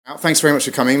Thanks very much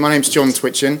for coming. My name's John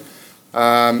Twitchin.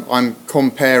 I'm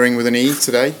comparing with an E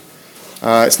today.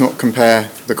 It's not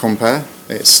compare,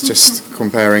 it's just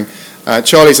comparing.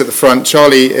 Charlie's at the front.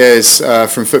 Charlie is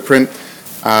from Footprint.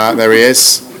 There he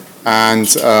is. And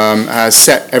has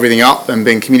set everything up and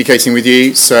been communicating with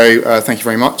you. So thank you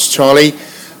very much, Charlie.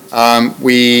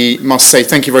 We must say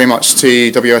thank you very much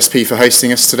to WSP for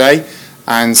hosting us today.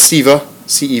 And Siva,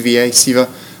 C-E-V-A, Siva,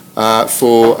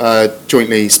 for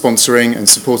jointly sponsoring and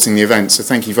supporting the event. So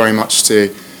thank you very much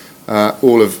to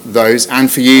all of those, and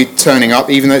for you turning up,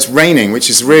 even though it's raining, which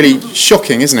is really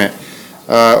shocking, isn't it?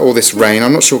 All this rain.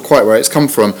 I'm not sure quite where it's come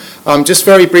from. Just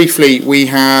very briefly, we've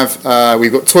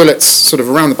got toilets sort of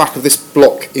around the back of this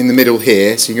block in the middle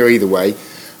here, so you can go either way.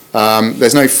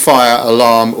 There's no fire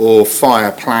alarm or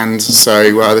fire planned,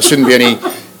 so there shouldn't be any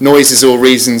noises or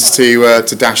reasons to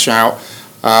dash out.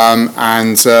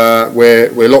 And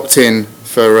we're locked in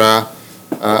for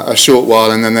a short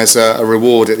while, and then there's a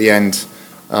reward at the end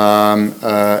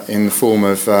in the form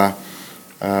of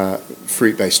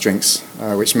fruit-based drinks,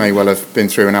 which may well have been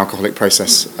through an alcoholic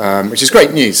process, which is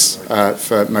great news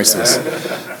for most of us,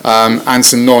 and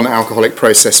some non-alcoholic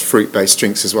processed fruit-based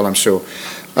drinks as well, I'm sure.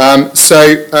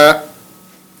 So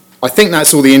I think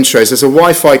that's all the intros. There's a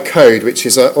Wi-Fi code which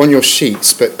is on your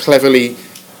sheets, but cleverly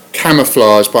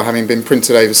camouflaged by having been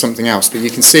printed over something else, but you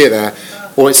can see it there,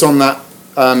 or it's on that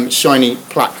shiny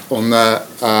plaque on the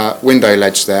window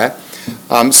ledge there.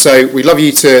 So we'd love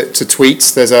you to tweet.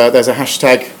 There's a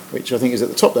hashtag which I think is at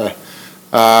the top there,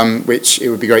 which it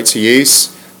would be great to use,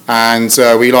 and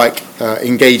we like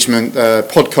engagement.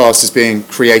 Podcast is being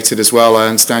created as well, I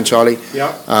understand, Charlie.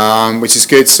 Yeah. Which is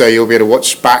good, so you'll be able to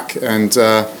watch back and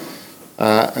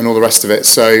all the rest of it.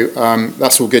 So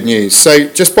that's all good news. So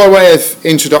just by way of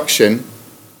introduction,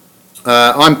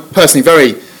 I'm personally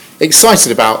very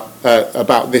excited about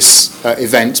this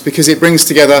event because it brings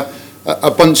together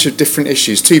a bunch of different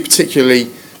issues, two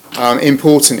particularly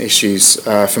important issues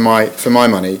for my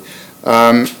money.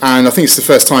 And I think it's the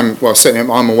first time, well,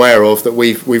 certainly I'm aware of, that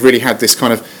we've really had this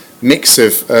kind of mix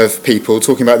of people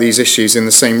talking about these issues in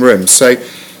the same room. So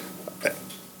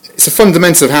it's a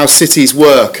fundamental of how cities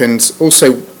work, and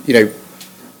also,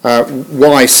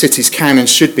 why cities can and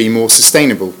should be more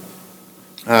sustainable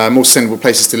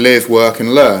places to live, work,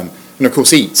 and learn, and of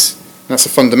course eat. And that's a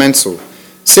fundamental.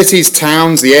 Cities,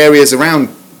 towns, the areas around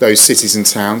those cities and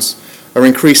towns are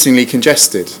increasingly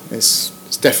congested. It's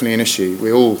definitely an issue.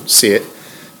 We all see it,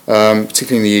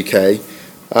 particularly in the UK.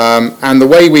 And the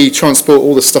way we transport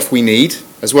all the stuff we need,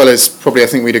 as well as probably, I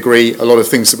think we'd agree, a lot of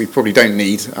things that we probably don't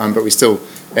need, but we still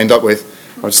end up with.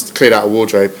 I just cleared out a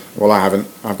wardrobe. Well, I haven't.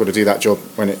 I've got to do that job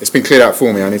when it's been cleared out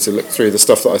for me. I need to look through the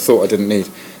stuff that I thought I didn't need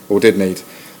or did need.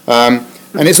 And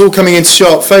it's all coming into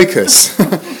sharp focus.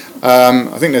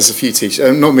 I think there's a few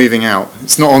t-shirts. Not moving out.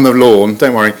 It's not on the lawn.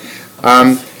 Don't worry.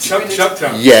 Shut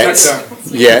down. Yet.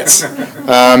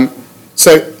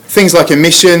 So things like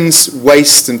emissions,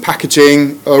 waste, and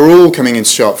packaging are all coming into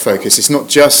sharp focus. It's not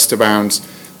just around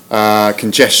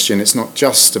congestion. It's not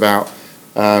just about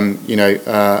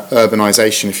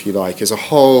urbanisation, if you like. There's a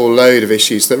whole load of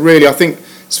issues that really, I think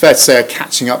it's fair to say, are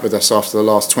catching up with us after the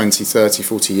last 20, 30,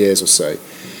 40 years or so.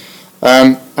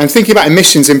 And thinking about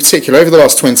emissions in particular, over the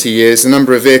last 20 years, the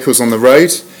number of vehicles on the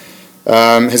road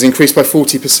has increased by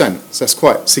 40%. So that's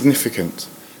quite significant.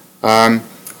 The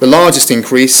largest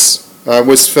increase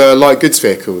was for light goods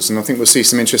vehicles, and I think we'll see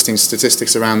some interesting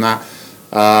statistics around that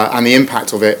and the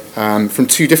impact of it from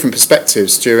two different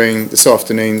perspectives during this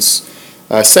afternoon's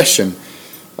session.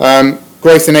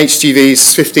 Growth in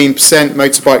HGVs 15%,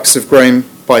 motorbikes have grown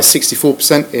by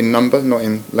 64% in number, not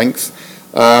in length.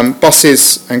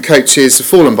 Buses and coaches have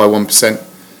fallen by 1%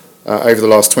 over the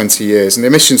last 20 years, and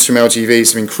emissions from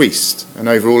LGVs have increased, and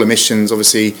overall emissions,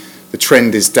 obviously the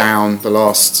trend is down the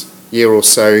last year or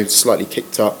so, slightly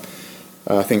kicked up.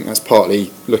 I think that's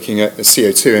partly looking at the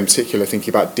CO2 in particular, thinking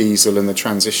about diesel and the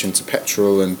transition to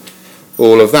petrol and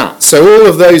all of that. So all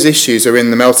of those issues are in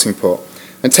the melting pot.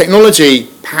 And technology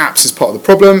perhaps is part of the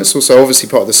problem. It's also obviously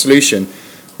part of the solution.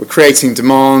 We're creating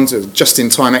demand,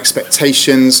 just-in-time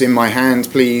expectations, in my hand,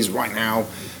 please, right now,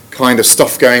 kind of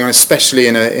stuff going on, especially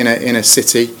in a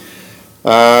city.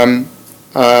 But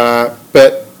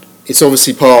it's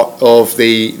obviously part of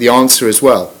the answer as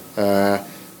well.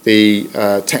 The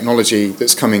technology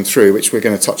that's coming through, which we're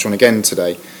going to touch on again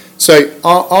today. So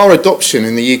our adoption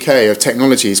in the UK of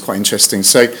technology is quite interesting.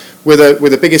 So we're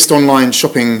the biggest online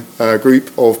shopping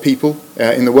group of people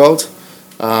in the world,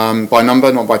 by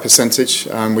number, not by percentage.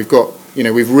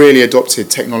 We've really adopted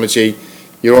technology.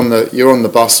 You're on the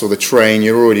bus or the train.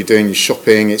 You're already doing your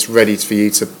shopping. It's ready for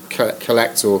you to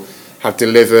collect or have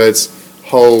delivered.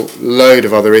 whole load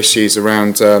of other issues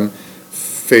around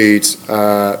food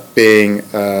being...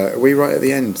 are we right at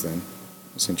the end then?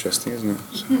 That's interesting, isn't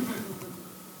it?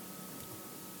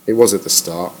 It was at the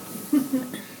start.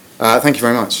 Thank you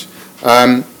very much.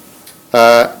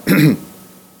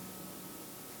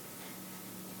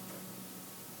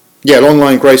 Yeah,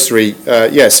 online grocery.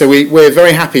 So we're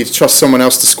very happy to trust someone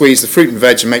else to squeeze the fruit and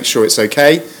veg and make sure it's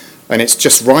okay and it's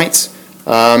just right.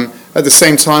 At the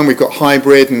same time, we've got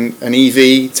hybrid and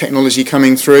EV technology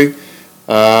coming through,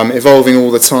 evolving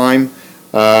all the time.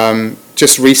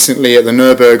 Just recently at the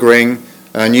Nürburgring,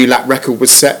 a new lap record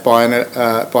was set by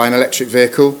an electric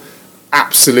vehicle.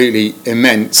 Absolutely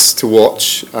immense to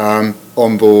watch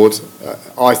on board.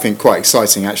 I think quite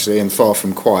exciting actually, and far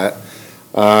from quiet.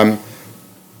 I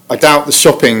doubt the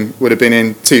shopping would have been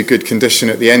in too good condition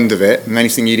at the end of it, and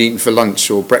anything you'd eaten for lunch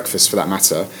or breakfast for that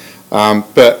matter.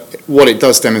 But what it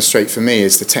does demonstrate for me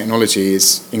is the technology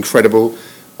is incredible.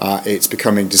 It's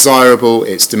becoming desirable,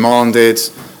 it's demanded,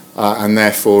 and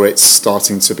therefore it's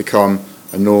starting to become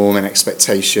a norm and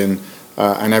expectation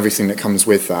and everything that comes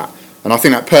with that. And I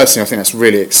think that personally, I think that's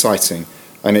really exciting.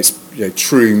 And it's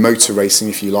true motor racing,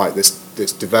 if you like,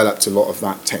 that's developed a lot of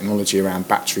that technology around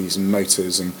batteries and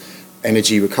motors and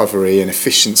energy recovery and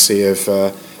efficiency of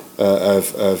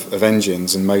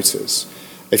engines and motors.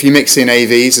 If you mix in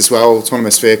AVs as well,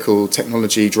 autonomous vehicle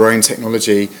technology, drone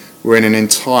technology, we're in an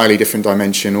entirely different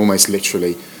dimension, almost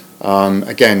literally.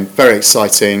 Again, very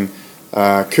exciting,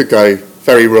 could go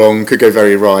very wrong, could go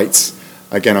very right.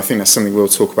 Again, I think that's something we'll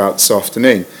talk about this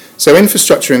afternoon. So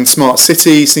infrastructure in smart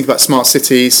cities, think about smart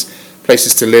cities,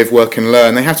 places to live, work and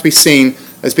learn. They have to be seen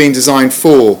as being designed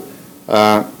for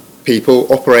people,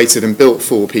 operated and built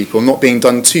for people, not being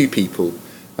done to people.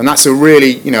 And that's a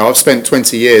really, I've spent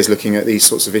 20 years looking at these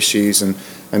sorts of issues and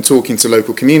talking to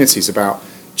local communities about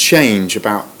change,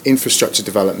 about infrastructure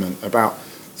development, about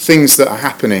things that are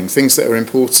happening, things that are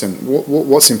important,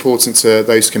 what's important to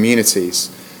those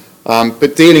communities.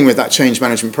 But dealing with that change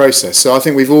management process. So I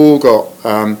think we've all got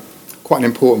quite an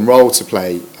important role to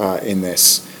play in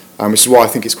this, which is why I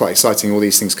think it's quite exciting all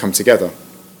these things come together.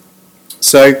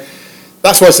 So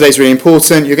that's why today's really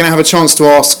important. You're going to have a chance to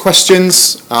ask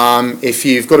questions. If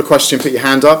you've got a question, put your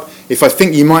hand up. If I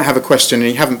think you might have a question and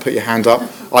you haven't put your hand up,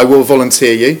 I will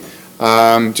volunteer you,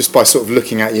 just by sort of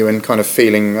looking at you and kind of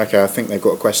feeling, okay, I think they've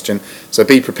got a question. So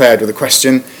be prepared with a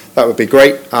question. That would be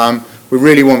great. We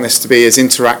really want this to be as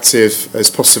interactive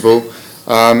as possible.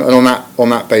 And on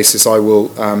that basis, I will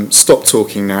stop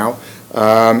talking now.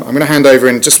 I'm going to hand over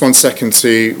in just 1 second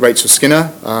to Rachel Skinner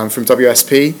from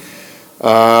WSP.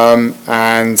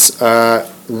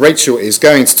 Rachel is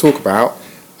going to talk about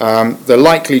the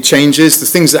likely changes, the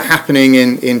things that are happening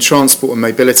in transport and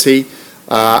mobility,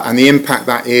 and the impact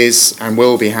that is and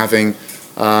will be having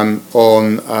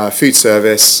on food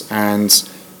service and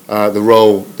the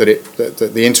role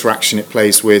that the interaction it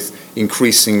plays with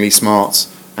increasingly smart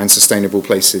and sustainable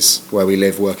places where we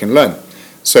live, work and learn.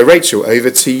 So Rachel, over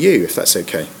to you, if that's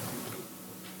okay.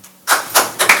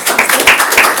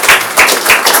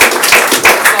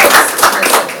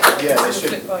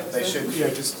 They should. Yeah,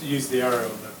 just use the arrow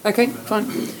on the... Okay, fine.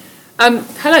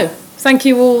 Hello. Thank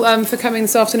you all for coming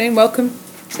this afternoon. Welcome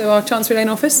to our Chancery Lane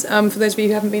office, for those of you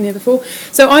who haven't been here before.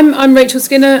 So I'm Rachel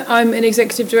Skinner. I'm an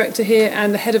executive director here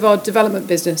and the head of our development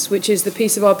business, which is the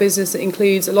piece of our business that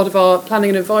includes a lot of our planning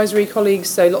and advisory colleagues,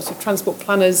 so lots of transport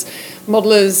planners,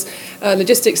 modellers,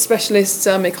 logistics specialists,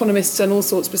 economists and all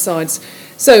sorts besides.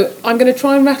 So I'm going to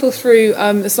try and rattle through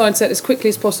the slide set as quickly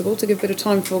as possible to give a bit of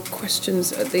time for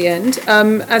questions at the end.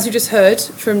 As you just heard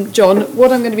from John,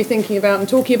 what I'm going to be thinking about and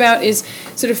talking about is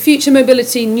sort of future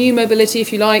mobility, new mobility,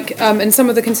 if you like, and some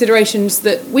of the considerations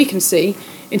that we can see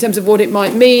in terms of what it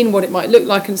might mean, what it might look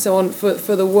like and so on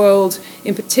for the world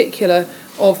in particular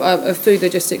of food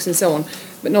logistics and so on.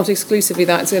 But not exclusively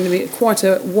that. It's going to be quite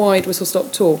a wide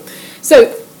whistle-stop tour.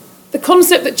 So the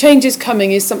concept that change is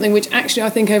coming is something which actually I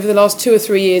think over the last 2 or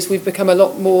 3 years we've become a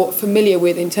lot more familiar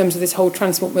with in terms of this whole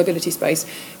transport mobility space.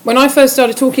 When I first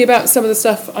started talking about some of the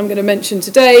stuff I'm going to mention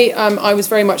today, I was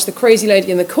very much the crazy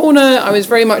lady in the corner. I was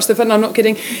very much and I'm not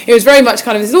kidding, it was very much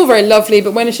kind of, this is all very lovely,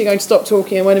 but when is she going to stop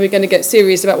talking and when are we going to get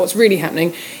serious about what's really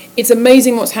happening? It's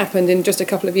amazing what's happened in just a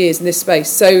couple of years in this space.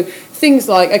 So things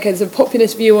like, okay, there's a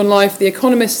populist view on life. The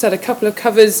Economist had a couple of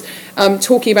covers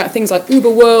talking about things like Uber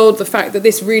World, the fact that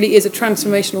this really is a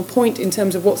transformational point in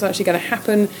terms of what's actually going to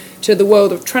happen to the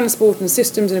world of transport and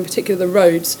systems, and in particular the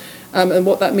roads, and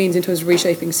what that means in terms of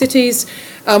reshaping cities.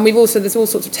 There's all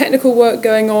sorts of technical work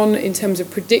going on in terms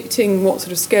of predicting what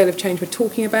sort of scale of change we're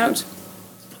talking about.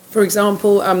 For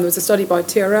example, there was a study by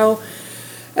TRL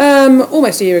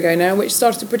almost a year ago now, which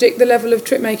started to predict the level of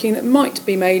trip making that might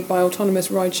be made by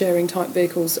autonomous ride-sharing type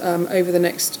vehicles over the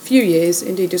next few years,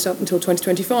 indeed just up until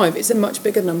 2025. It's a much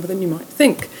bigger number than you might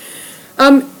think.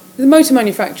 The motor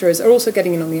manufacturers are also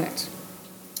getting in on the act,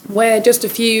 where just a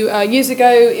few years ago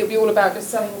it would be all about just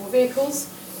selling more vehicles.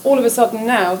 All of a sudden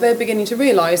now they're beginning to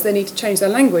realise they need to change their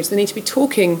language. They need to be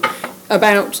talking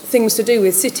about things to do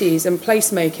with cities and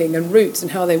placemaking and routes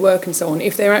and how they work and so on,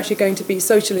 if they're actually going to be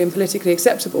socially and politically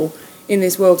acceptable in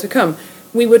this world to come.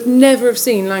 We would never have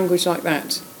seen language like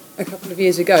that a couple of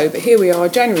years ago, but here we are,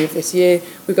 January of this year,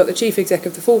 we've got the chief exec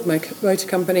of the Ford Motor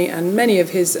Company and many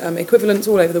of his equivalents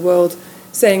all over the world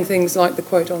saying things like the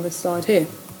quote on this slide here.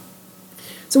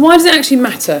 So why does it actually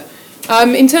matter?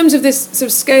 In terms of this sort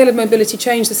of scale of mobility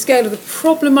change, the scale of the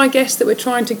problem, I guess, that we're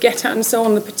trying to get at and so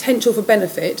on, the potential for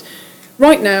benefit,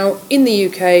 right now in the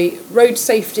UK, road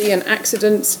safety and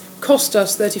accidents cost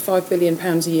us £35 billion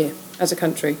a year as a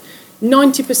country.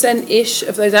 90%-ish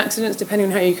of those accidents, depending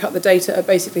on how you cut the data, are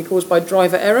basically caused by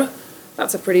driver error.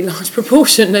 That's a pretty large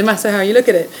proportion, no matter how you look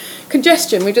at it.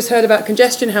 Congestion, we've just heard about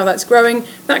congestion, how that's growing.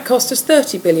 That costs us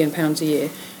 £30 billion a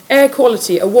year. Air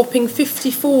quality, a whopping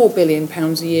 £54 billion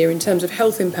a year in terms of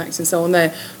health impacts and so on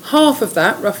there. Half of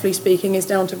that, roughly speaking, is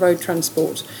down to road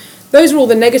transport. Those are all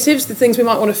the negatives, the things we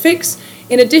might want to fix.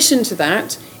 In addition to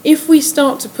that, if we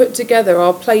start to put together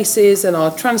our places and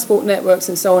our transport networks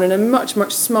and so on in a much,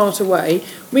 much smarter way,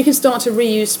 we can start to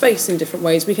reuse space in different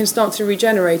ways. We can start to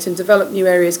regenerate and develop new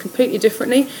areas completely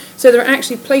differently. So there are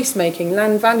actually place-making,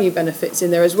 land value benefits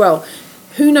in there as well.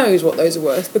 Who knows what those are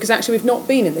worth, because actually we've not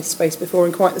been in this space before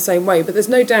in quite the same way, but there's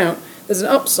no doubt there's an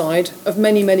upside of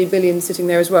many, many billions sitting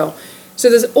there as well. So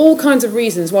there's all kinds of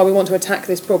reasons why we want to attack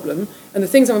this problem, and the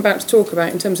things I'm about to talk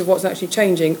about in terms of what's actually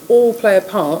changing all play a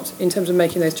part in terms of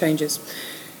making those changes.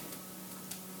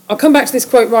 I'll come back to this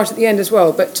quote right at the end as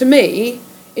well, but to me,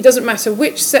 it doesn't matter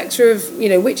which sector of,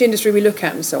 which industry we look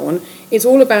at and so on, it's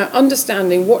all about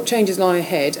understanding what changes lie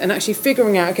ahead and actually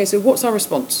figuring out, okay, so what's our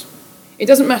response? It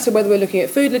doesn't matter whether we're looking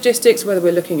at food logistics, whether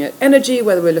we're looking at energy,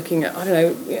 whether we're looking at,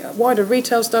 wider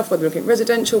retail stuff, whether we're looking at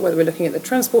residential, whether we're looking at the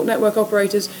transport network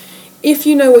operators. If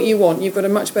you know what you want, you've got a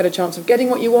much better chance of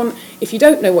getting what you want. If you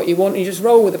don't know what you want and you just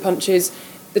roll with the punches,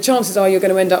 the chances are you're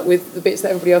going to end up with the bits that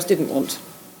everybody else didn't want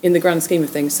in the grand scheme of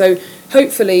things. So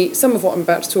hopefully some of what I'm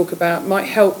about to talk about might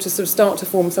help to sort of start to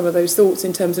form some of those thoughts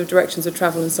in terms of directions of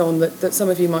travel and so on that some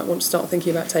of you might want to start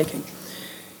thinking about taking.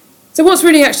 So what's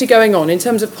really actually going on in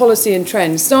terms of policy and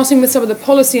trends? Starting with some of the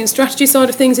policy and strategy side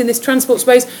of things in this transport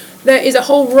space, there is a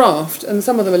whole raft, and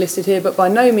some of them are listed here, but by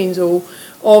no means all,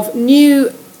 of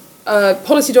new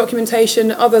policy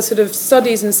documentation, other sort of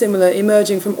studies and similar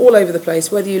emerging from all over the place,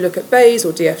 whether you look at BEIS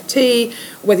or DFT,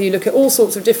 whether you look at all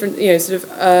sorts of different,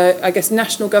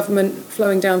 national government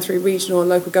flowing down through regional and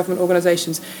local government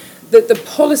organisations. The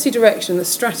policy direction, the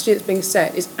strategy that's being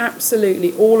set is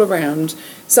absolutely all around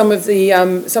some of the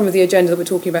agenda that we're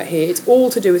talking about here. It's all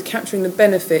to do with capturing the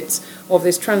benefits of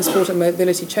this transport and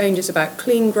mobility change. It's about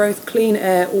clean growth, clean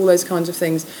air, all those kinds of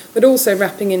things, but also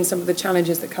wrapping in some of the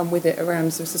challenges that come with it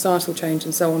around sort of societal change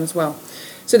and so on as well.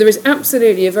 So there is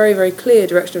absolutely a very, very clear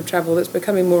direction of travel that's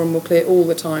becoming more and more clear all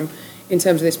the time in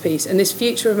terms of this piece. And this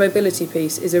future of mobility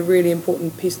piece is a really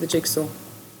important piece of the jigsaw.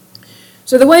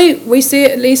 So the way we see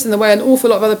it, at least, and the way an awful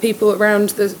lot of other people around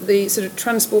the sort of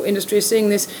transport industry are seeing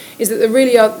this, is that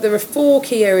there are four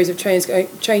key areas of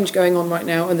change going on right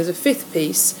now, and there's a fifth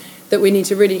piece that we need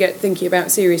to really get thinking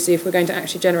about seriously if we're going to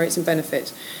actually generate some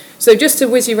benefit. So just to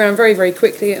whiz you around very, very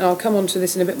quickly, and I'll come on to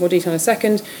this in a bit more detail in a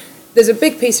second, there's a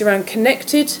big piece around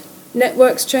connected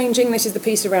networks changing. This is the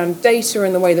piece around data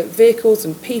and the way that vehicles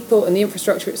and people and the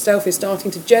infrastructure itself is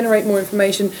starting to generate more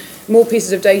information, more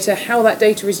pieces of data, how that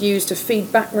data is used to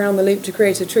feed back around the loop to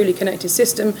create a truly connected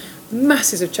system.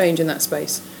 Masses of change in that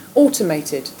space.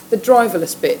 Automated, the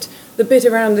driverless bit, the bit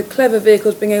around the clever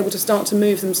vehicles being able to start to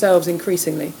move themselves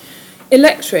increasingly.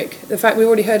 Electric, the fact we've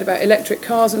already heard about electric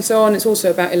cars and so on, it's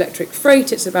also about electric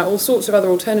freight, it's about all sorts of other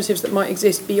alternatives that might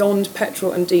exist beyond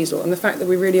petrol and diesel, and the fact that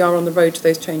we really are on the road to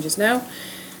those changes now.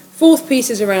 Fourth piece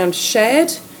is around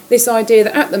shared, this idea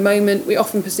that at the moment we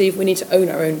often perceive we need to own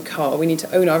our own car, we need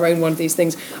to own our own one of these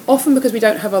things, often because we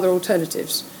don't have other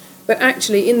alternatives. But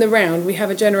actually, in the round, we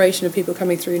have a generation of people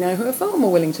coming through now who are far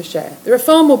more willing to share. There are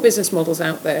far more business models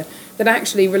out there that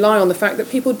actually rely on the fact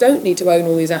that people don't need to own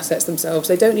all these assets themselves.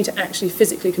 They don't need to actually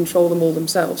physically control them all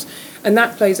themselves. And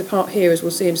that plays a part here, as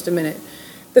we'll see in just a minute.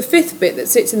 The fifth bit that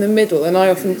sits in the middle, and I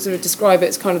often sort of describe it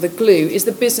as kind of the glue, is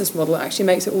the business model that actually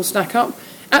makes it all stack up.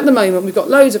 At the moment, we've got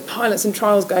loads of pilots and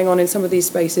trials going on in some of these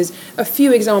spaces, a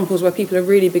few examples where people are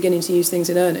really beginning to use things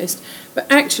in earnest. But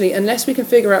actually, unless we can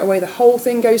figure out a way the whole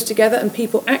thing goes together and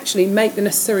people actually make the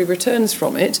necessary returns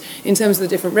from it in terms of the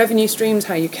different revenue streams,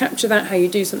 how you capture that, how you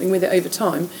do something with it over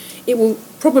time, it will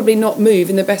probably not move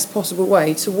in the best possible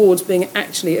way towards being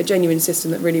actually a genuine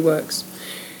system that really works.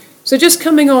 So just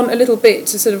coming on a little bit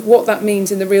to sort of what that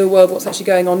means in the real world, what's actually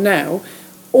going on now,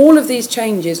 all of these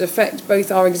changes affect both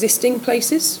our existing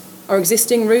places, our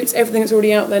existing routes, everything that's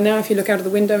already out there now if you look out of the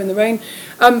window in the rain,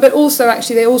 but also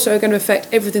actually they also are going to affect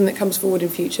everything that comes forward in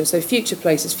future, so future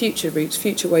places, future routes,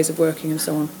 future ways of working and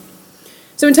so on.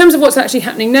 So in terms of what's actually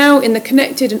happening now in the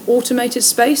connected and automated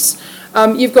space,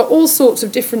 you've got all sorts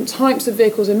of different types of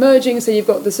vehicles emerging. So you've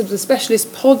got the sort of the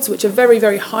specialist pods, which are very,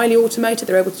 very highly automated.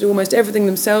 They're able to do almost everything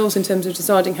themselves in terms of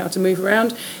deciding how to move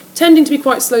around, tending to be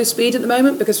quite slow speed at the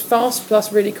moment because fast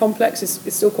plus really complex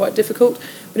is still quite difficult.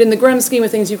 But in the grand scheme of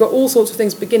things, you've got all sorts of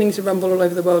things beginning to rumble all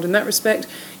over the world in that respect.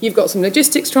 You've got some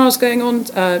logistics trials going on,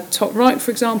 top right, for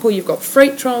example. You've got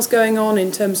freight trials going on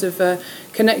in terms of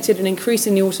connected and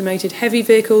increasingly automated heavy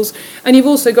vehicles. And you've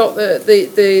also got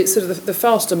the sort of the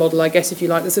faster model, I guess, if you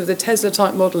like, the sort of the Tesla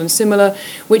type model and similar,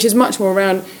 which is much more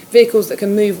around vehicles that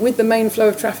can move with the main flow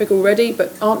of traffic already,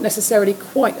 but aren't necessarily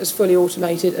quite as fully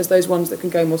automated as those ones that can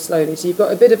go more slowly. So you've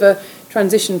got a bit of a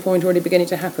transition point already beginning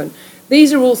to happen.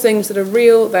 These are all things that are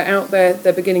real, they're out there,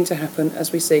 they're beginning to happen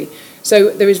as we see. So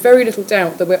there is very little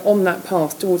doubt that we're on that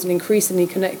path towards an increasingly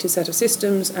connected set of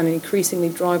systems and an increasingly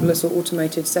driverless or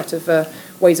automated set of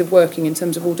ways of working in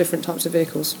terms of all different types of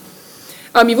vehicles.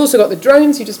 You've also got the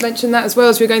drones, you just mentioned that as well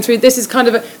as we were going through. This is kind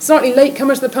of a slightly late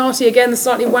comer to the party, again, the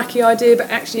slightly wacky idea, but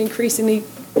actually increasingly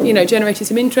generating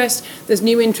some interest. There's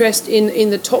new interest in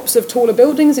the tops of taller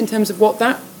buildings in terms of what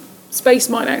that space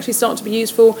might actually start to be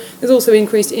used for. There's also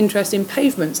increased interest in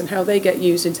pavements and how they get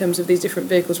used in terms of these different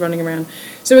vehicles running around.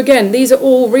 So again, these are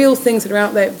all real things that are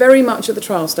out there very much at the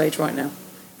trial stage right now.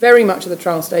 Very much at the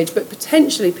trial stage, but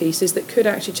potentially pieces that could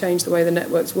actually change the way the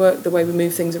networks work, the way we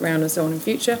move things around and so on in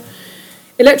future.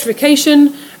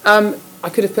 Electrification, I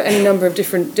could have put any number of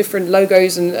different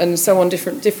logos and so on,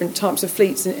 different types of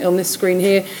fleets on this screen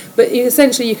here, but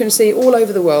essentially you can see all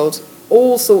over the world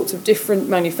all sorts of different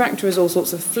manufacturers, all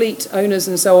sorts of fleet owners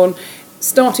and so on,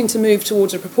 starting to move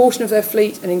towards a proportion of their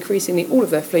fleet and increasingly all of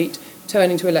their fleet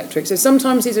turning to electric. So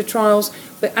sometimes these are trials,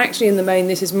 but actually in the main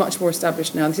this is much more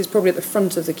established now. This is probably at the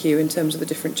front of the queue in terms of the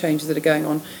different changes that are going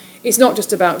on. It's not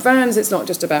just about vans, it's not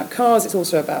just about cars, it's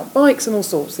also about bikes and all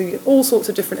sorts. So you get all sorts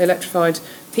of different electrified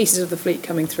pieces of the fleet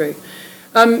coming through.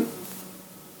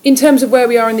 In terms of where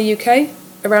we are in the UK,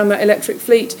 around that electric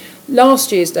fleet,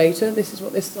 last year's data, this is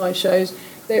what this slide shows,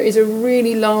 there is a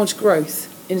really large growth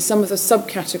in some of the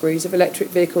subcategories of electric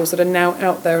vehicles that are now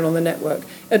out there and on the network.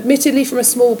 Admittedly from a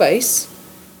small base,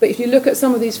 but if you look at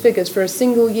some of these figures for a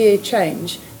single year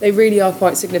change, they really are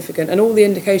quite significant. And all the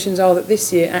indications are that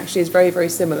this year actually is very, very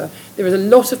similar. There is a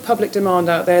lot of public demand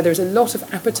out there. There is a lot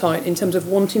of appetite in terms of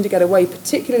wanting to get away,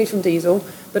 particularly from diesel,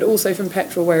 but also from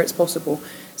petrol where it's possible.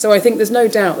 So I think there's no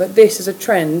doubt that this as a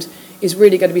trend is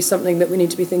really going to be something that we need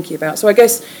to be thinking about. So I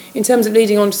guess in terms of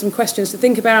leading on to some questions to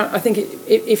think about, I think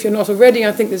if you're not already,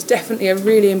 I think there's definitely a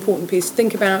really important piece to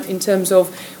think about in terms of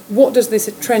what does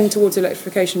this trend towards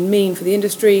electrification mean for the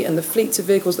industry and the fleets of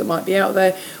vehicles that might be out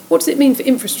there? What does it mean for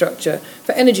infrastructure,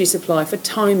 for energy supply, for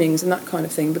timings and that kind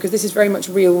of thing? Because this is very much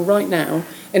real right now,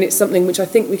 and it's something which I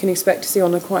think we can expect to see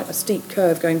on quite a steep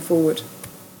curve going forward.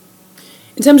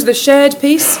 In terms of the shared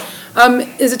piece,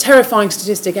 there's a terrifying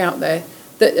statistic out there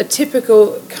that a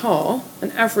typical car,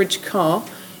 an average car,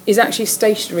 is actually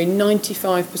stationary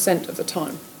 95% of the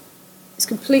time. It's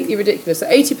completely ridiculous. So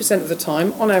 80% of the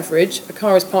time, on average, a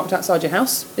car is parked outside your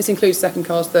house. This includes second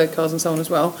cars, third cars, and so on as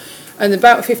well. And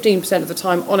about 15% of the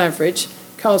time, on average,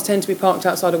 cars tend to be parked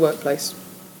outside a workplace.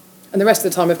 And the rest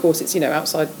of the time, of course, it's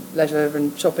outside leisure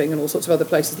and shopping and all sorts of other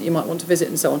places that you might want to visit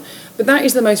and so on. But that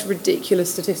is the most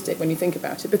ridiculous statistic when you think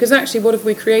about it. Because actually, what have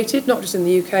we created, not just in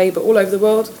the UK, but all over the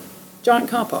world? Giant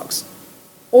car parks.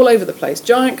 All over the place.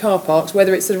 Giant car parks,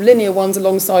 whether it's sort of linear ones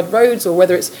alongside roads or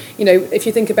whether it's, if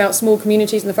you think about small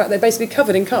communities and the fact they're basically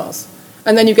covered in cars.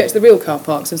 And then you get to the real car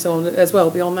parks and so on as well,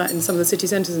 beyond that in some of the city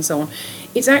centres and so on.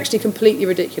 It's actually completely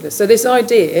ridiculous. So this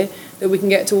idea that we can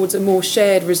get towards a more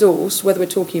shared resource, whether we're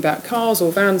talking about cars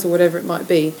or vans or whatever it might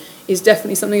be, is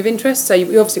definitely something of interest. So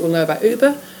we obviously all know about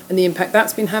Uber and the impact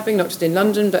that's been having, not just in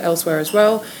London, but elsewhere as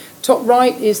well. Top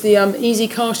right is the Easy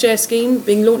Car Share scheme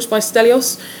being launched by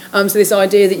Stelios. So this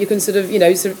idea that you can sort of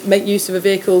make use of a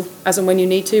vehicle as and when you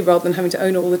need to, rather than having to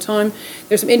own it all the time.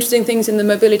 There's some interesting things in the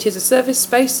mobility as a service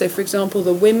space. So, for example,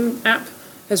 the WIM app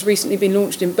has recently been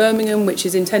launched in Birmingham, which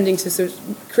is intending to sort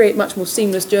of create much more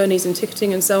seamless journeys and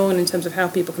ticketing and so on in terms of how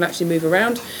people can actually move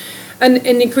around. And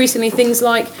increasingly things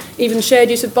like even shared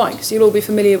use of bikes. You'll all be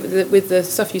familiar with the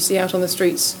stuff you see out on the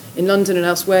streets in London and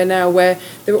elsewhere now, where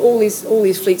there are all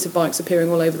these fleets of bikes appearing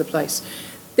all over the place.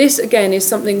 This, again, is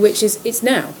something which it's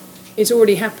now. It's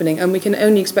already happening, and we can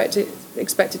only expect it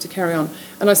to carry on.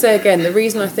 And I say again, the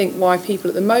reason I think why people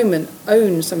at the moment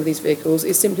own some of these vehicles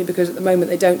is simply because at the moment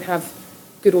they don't have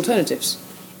good alternatives.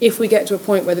 If we get to a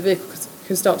point where the vehicles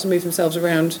can start to move themselves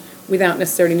around without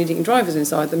necessarily needing drivers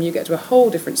inside them, you get to a whole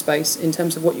different space in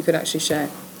terms of what you could actually share.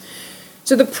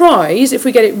 So the prize, if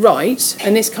we get it right,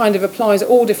 and this kind of applies at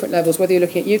all different levels, whether you're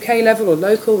looking at UK level or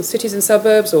local, cities and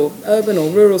suburbs or urban or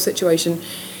rural situation,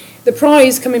 the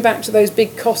prize, coming back to those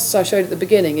big costs I showed at the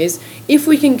beginning, is if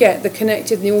we can get the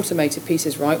connected and the automated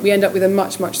pieces right, we end up with a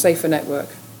much, much safer network.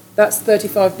 That's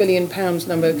 £35 billion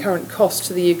number current cost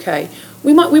to the UK.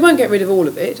 We won't get rid of all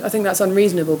of it. I think that's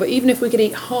unreasonable. But even if we could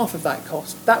eat half of that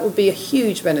cost, that would be a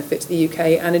huge benefit to the UK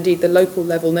and indeed the local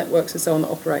level networks and so on that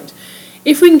operate.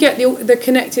 If we can get the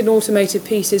connected and automated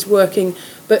pieces working,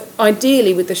 but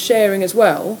ideally with the sharing as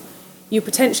well, you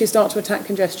potentially start to attack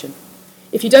congestion.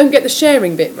 If you don't get the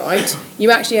sharing bit right, you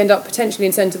actually end up potentially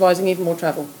incentivising even more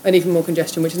travel and even more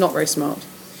congestion, which is not very smart.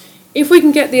 If we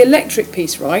can get the electric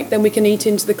piece right, then we can eat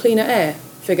into the cleaner air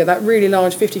figure, that really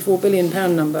large £54 billion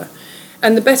number.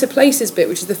 And the better places bit,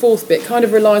 which is the fourth bit, kind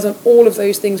of relies on all of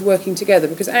those things working together,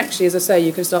 because actually, as I say,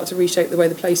 you can start to reshape the way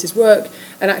the places work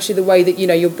and actually the way that, you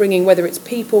know, you're bringing, whether it's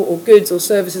people or goods or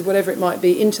services, whatever it might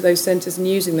be, into those centres and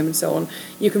using them and so on.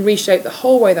 You can reshape the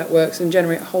whole way that works and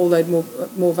generate a whole load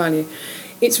more value.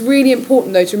 It's really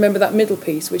important, though, to remember that middle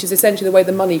piece, which is essentially the way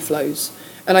the money flows.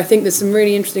 And I think there's some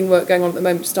really interesting work going on at the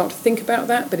moment to start to think about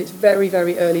that, but it's very,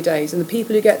 very early days. And the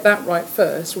people who get that right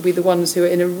first will be the ones who are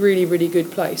in a really, really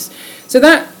good place. So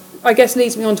that, I guess,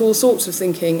 leads me on to all sorts of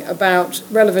thinking about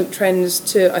relevant trends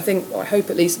to, I think, I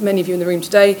hope at least many of you in the room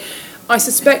today. I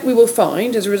suspect we will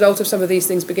find, as a result of some of these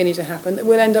things beginning to happen, that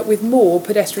we'll end up with more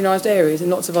pedestrianised areas in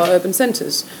lots of our urban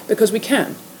centres, because we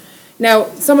can. Now,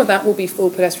 some of that will be full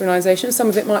pedestrianisation, some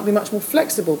of it might be much more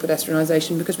flexible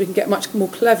pedestrianisation because we can get much more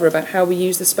clever about how we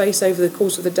use the space over the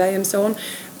course of the day and so on.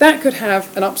 That could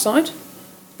have an upside,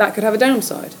 that could have a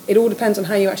downside. It all depends on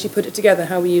how you actually put it together,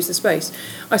 how we use the space.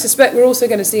 I suspect we're also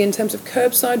going to see, in terms of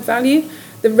curbside value,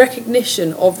 the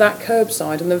recognition of that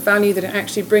curbside and the value that it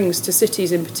actually brings to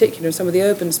cities in particular and some of the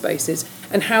urban spaces,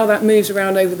 and how that moves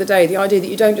around over the day. The idea that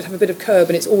you don't just have a bit of curb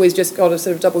and it's always just got a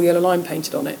sort of double yellow line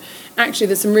painted on it. Actually,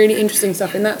 there's some really interesting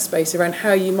stuff in that space around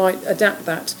how you might adapt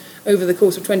that over the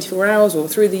course of 24 hours or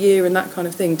through the year and that kind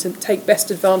of thing, to take best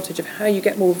advantage of how you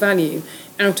get more value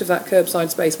out of that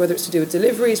curbside space, whether it's to do with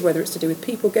deliveries, whether it's to do with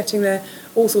people getting there,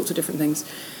 all sorts of different things.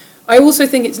 I also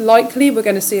think it's likely we're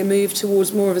going to see a move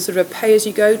towards more of a sort of a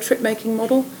pay-as-you-go trip-making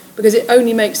model, because it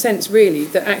only makes sense, really,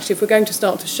 that actually if we're going to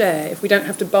start to share, if we don't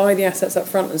have to buy the assets up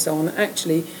front and so on,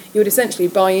 actually you would essentially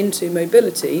buy into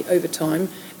mobility over time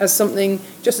as something,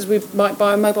 just as we might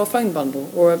buy a mobile phone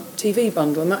bundle or a TV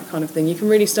bundle and that kind of thing. You can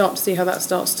really start to see how that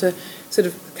starts to sort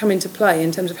of come into play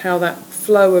in terms of how that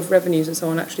flow of revenues and so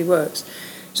on actually works.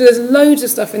 So there's loads of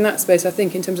stuff in that space, I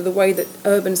think, in terms of the way that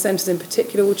urban centres in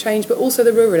particular will change, but also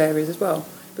the rural areas as well.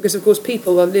 Because, of course,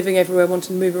 people are living everywhere, wanting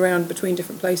to move around between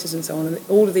different places and so on, and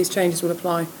all of these changes will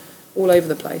apply all over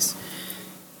the place.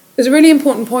 There's a really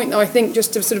important point, though, I think,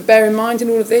 just to sort of bear in mind in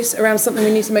all of this, around something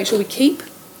we need to make sure we keep.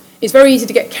 It's very easy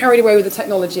to get carried away with the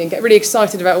technology and get really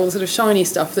excited about all the sort of shiny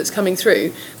stuff that's coming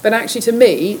through. But actually, to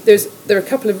me, there are a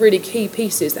couple of really key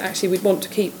pieces that actually we'd want to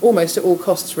keep almost at all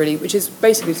costs, really, which is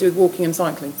basically to do with walking and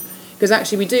cycling. Because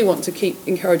actually we do want to keep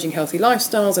encouraging healthy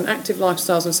lifestyles and active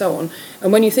lifestyles and so on.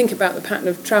 And when you think about the pattern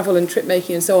of travel and trip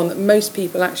making and so on that most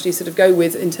people actually sort of go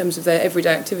with in terms of their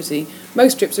everyday activity,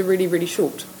 most trips are really, really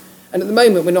short. And at the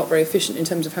moment we're not very efficient in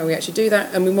terms of how we actually do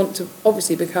that, and we want to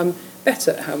obviously become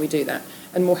better at how we do that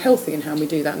and more healthy in how we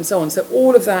do that and so on. So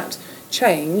all of that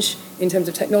change in terms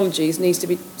of technologies needs to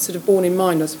be sort of borne in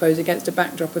mind, I suppose, against a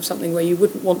backdrop of something where you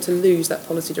wouldn't want to lose that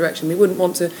policy direction. We wouldn't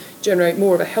want to generate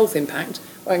more of a health impact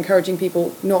by encouraging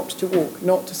people not to walk,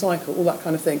 not to cycle, all that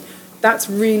kind of thing. That's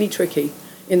really tricky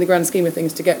in the grand scheme of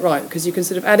things to get right, because you can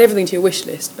sort of add everything to your wish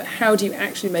list, but how do you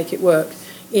actually make it work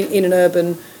in an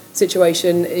urban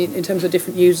situation in terms of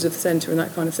different users of the centre and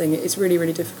that kind of thing? It's really,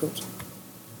 really difficult.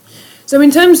 So in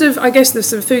terms of, I guess, the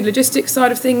sort of food logistics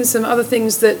side of things, some other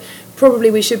things that probably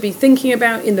we should be thinking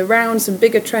about in the round, some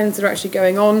bigger trends that are actually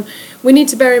going on, we need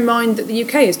to bear in mind that the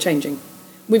UK is changing.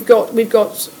 We've got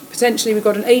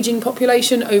an ageing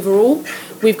population overall.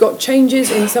 We've got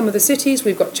changes in some of the cities.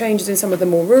 We've got changes in some of the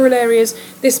more rural areas.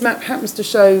 This map happens to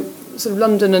show sort of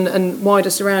London and wider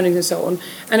surroundings and so on.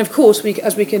 And of course,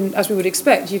 as we would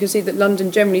expect, you can see that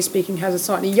London, generally speaking, has a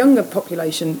slightly younger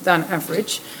population than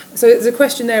average. So there's a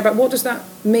question there about what does that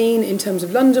mean in terms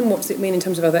of London, what does it mean in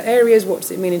terms of other areas, what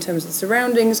does it mean in terms of the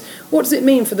surroundings, what does it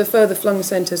mean for the further flung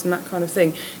centres and that kind of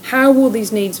thing. How will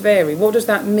these needs vary? What does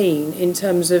that mean in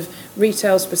terms of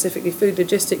retail, specifically food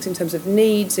logistics, in terms of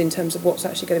needs, in terms of what's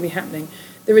actually going to be happening?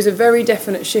 There is a very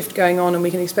definite shift going on, and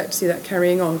we can expect to see that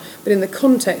carrying on, but in the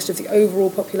context of the overall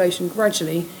population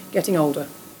gradually getting older.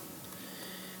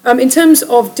 In terms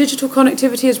of digital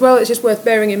connectivity as well, it's just worth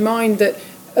bearing in mind that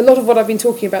a lot of what I've been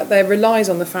talking about there relies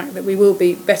on the fact that we will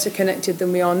be better connected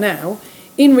than we are now.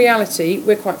 In reality,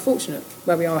 we're quite fortunate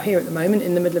where we are here at the moment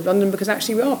in the middle of London, because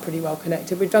actually we are pretty well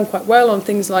connected. We've done quite well on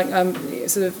things like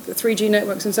sort of 3G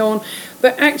networks and so on,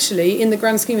 but actually in the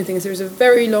grand scheme of things there is a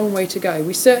very long way to go.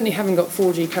 We certainly haven't got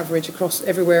 4G coverage across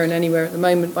everywhere and anywhere at the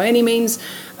moment by any means,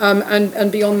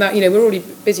 and beyond that, we're already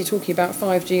busy talking about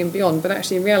 5G and beyond, but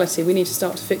actually in reality we need to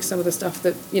start to fix some of the stuff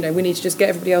that we need to just get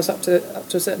everybody else up to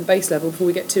a certain base level before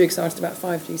we get too excited about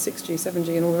 5G, 6G,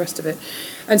 7G and all the rest of it.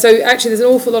 And so actually there's an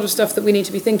awful lot of stuff that we need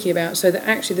to be thinking about so that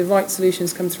actually the right solutions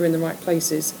come through in the right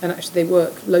places and actually they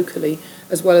work locally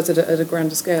as well as at a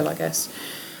grander scale, I guess.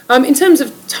 In terms of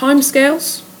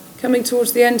timescales, coming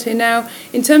towards the end here now,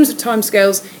 in terms of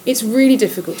timescales, it's really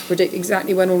difficult to predict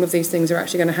exactly when all of these things are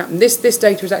actually going to happen. This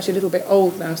data is actually a little bit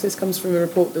old now, so this comes from a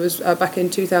report that was back in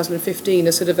 2015,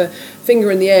 a sort of a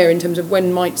finger in the air in terms of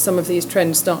when might some of these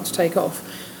trends start to take off.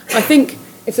 I think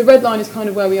if the red line is kind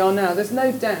of where we are now, there's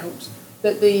no doubt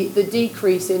that the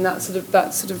decrease in that sort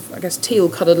of I guess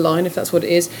teal-coloured line, if that's what it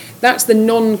is, that's the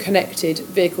non-connected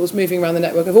vehicles moving around the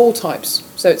network of all types.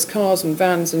 So it's cars and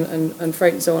vans and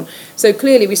freight and so on. So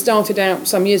clearly we started out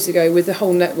some years ago with the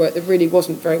whole network that really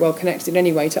wasn't very well connected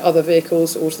anyway to other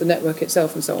vehicles or to the network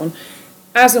itself and so on.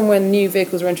 As and when new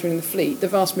vehicles are entering the fleet, the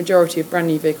vast majority of brand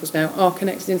new vehicles now are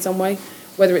connected in some way,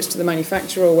 whether it's to the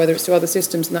manufacturer or whether it's to other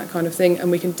systems and that kind of thing, and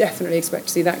we can definitely expect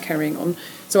to see that carrying on.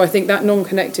 So I think that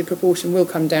non-connected proportion will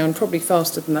come down probably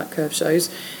faster than that curve shows.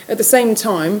 At the same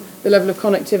time, the level of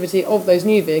connectivity of those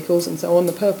new vehicles and so on,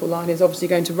 the purple line, is obviously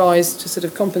going to rise to sort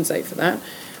of compensate for that.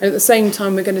 And at the same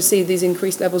time, we're going to see these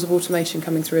increased levels of automation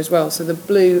coming through as well. So the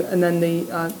blue and then the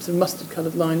sort of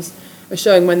mustard-coloured lines are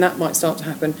showing when that might start to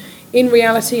happen. In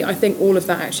reality, I think all of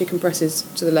that actually compresses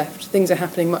to the left. Things are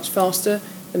happening much faster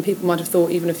than people might have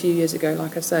thought even a few years ago,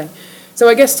 like I say. So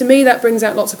I guess to me that brings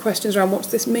out lots of questions around what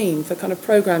does this mean for kind of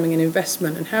programming and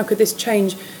investment, and how could this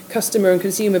change customer and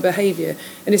consumer behaviour,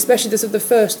 and especially the sort of the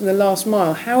first and the last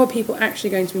mile. How are people actually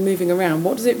going to be moving around?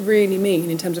 What does it really mean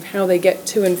in terms of how they get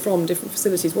to and from different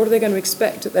facilities? What are they going to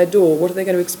expect at their door? What are they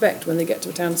going to expect when they get to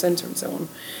a town centre and so on?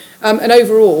 And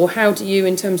overall, how do you,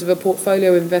 in terms of a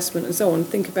portfolio investment and so on,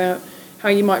 think about how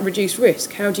you might reduce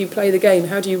risk? How do you play the game?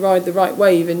 How do you ride the right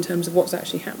wave in terms of what's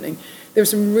actually happening? There are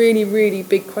some really, really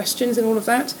big questions in all of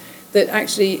that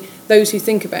actually those who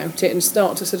think about it and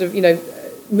start to sort of,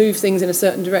 move things in a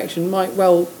certain direction might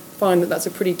well find that that's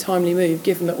a pretty timely move,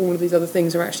 given that all of these other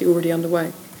things are actually already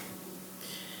underway.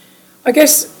 I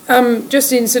guess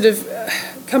just in sort of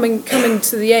coming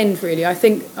to the end, really, I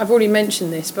think I've already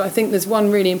mentioned this, but I think there's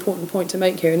one really important point to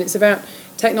make here, and it's about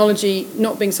technology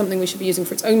not being something we should be using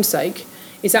for its own sake.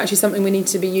 It's actually something we need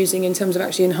to be using in terms of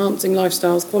actually enhancing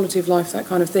lifestyles, quality of life, that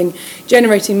kind of thing,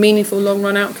 generating meaningful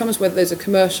long-run outcomes, whether those are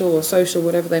commercial or social,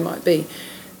 whatever they might be.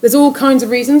 There's all kinds of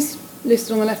reasons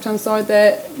listed on the left-hand side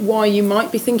there why you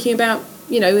might be thinking about,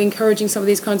 encouraging some of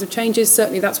these kinds of changes.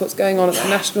 Certainly that's what's going on at the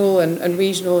national and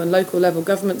regional and local level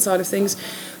government side of things.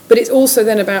 But it's also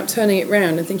then about turning it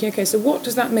round and thinking, okay, so what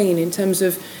does that mean in terms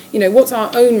of, what's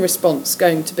our own response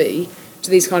going to be to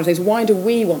these kind of things? Why do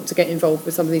we want to get involved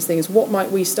with some of these things? What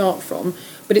might we start from?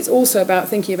 But it's also about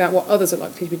thinking about what others are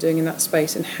likely to be doing in that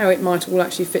space and how it might all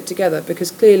actually fit together,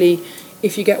 because clearly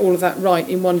if you get all of that right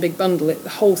in one big bundle, the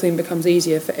whole thing becomes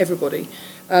easier for everybody.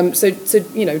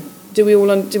 Do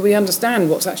we understand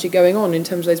what's actually going on in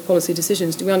terms of those policy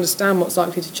decisions? Do we understand what's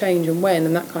likely to change and when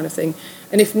and that kind of thing?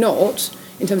 And if not,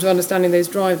 in terms of understanding those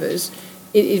drivers,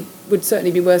 it would certainly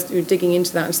be worth digging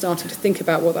into that and starting to think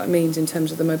about what that means in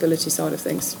terms of the mobility side of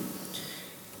things.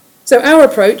 So our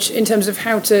approach in terms of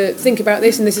how to think about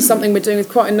this, and this is something we're doing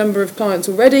with quite a number of clients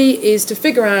already, is to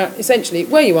figure out essentially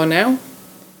where you are now,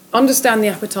 understand the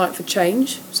appetite for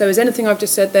change. So has anything I've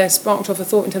just said there sparked off a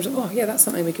thought in terms of, that's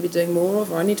something we could be doing more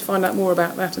of, or I need to find out more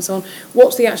about that and so on.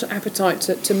 What's the actual appetite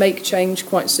to make change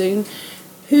quite soon?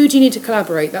 Who do you need to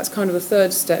collaborate? That's kind of the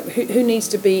third step. Who needs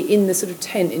to be in the sort of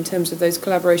tent in terms of those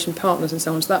collaboration partners and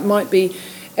so on? So that might be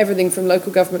everything from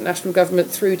local government, national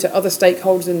government, through to other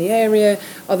stakeholders in the area,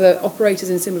 other operators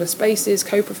in similar spaces,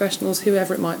 co-professionals,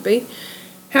 whoever it might be.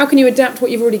 How can you adapt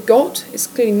what you've already got? It's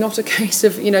clearly not a case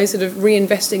of, sort of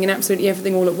reinvesting in absolutely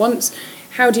everything all at once.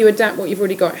 How do you adapt what you've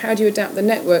already got? How do you adapt the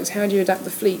networks? How do you adapt the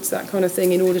fleets, that kind of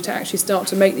thing, in order to actually start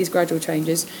to make these gradual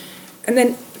changes? And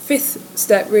then fifth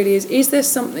step really is there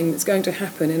something that's going to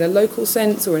happen in a local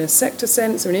sense or in a sector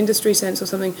sense or an industry sense or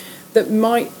something that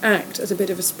might act as a bit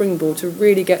of a springboard to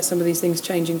really get some of these things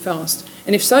changing fast?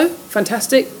 And if so,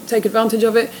 fantastic, take advantage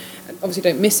of it. Obviously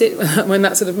don't miss it when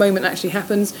that sort of moment actually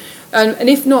happens. And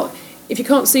if not, if you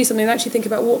can't see something, actually think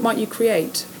about what might you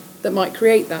create that might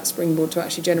create that springboard to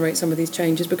actually generate some of these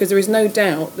changes, because there is no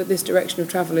doubt that this direction of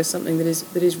travel is something that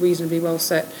is reasonably well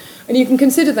set. And you can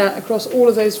consider that across all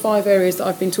of those 5 areas that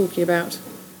I've been talking about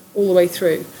all the way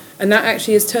through. And that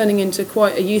actually is turning into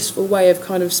quite a useful way of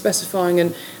kind of specifying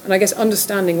and I guess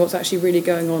understanding what's actually really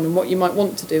going on and what you might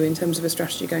want to do in terms of a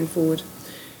strategy going forward.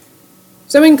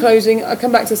 So in closing, I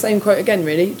come back to the same quote again,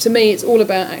 really. To me, it's all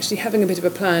about actually having a bit of a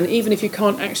plan, even if you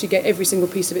can't actually get every single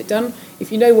piece of it done.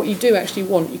 If you know what you do actually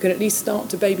want, you can at least start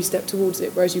to baby step towards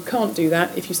it, whereas you can't do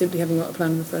that if you simply haven't got a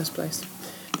plan in the first place.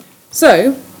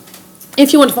 So,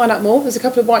 if you want to find out more, there's a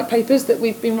couple of white papers that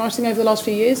we've been writing over the last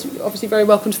few years. You're obviously very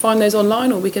welcome to find those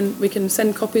online, or we can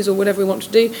send copies or whatever we want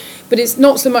to do. But it's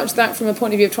not so much that from a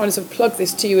point of view of trying to sort of plug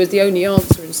this to you as the only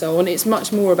answer and so on. It's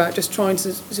much more about just trying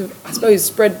to sort of, I suppose,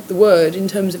 spread the word in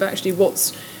terms of actually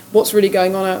what's really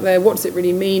going on out there, what does it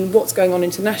really mean, what's going on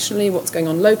internationally, what's going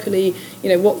on locally,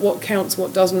 what counts,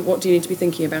 what doesn't, what do you need to be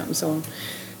thinking about and so on.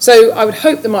 So I would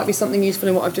hope there might be something useful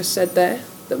in what I've just said there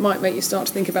that might make you start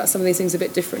to think about some of these things a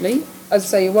bit differently. As I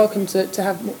say, you're welcome to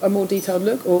have a more detailed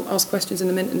look or ask questions in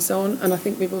a minute and so on. And I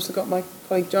think we've also got my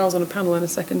colleague Giles on a panel in a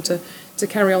second to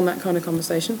carry on that kind of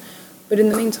conversation. But in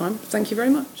the meantime, thank you very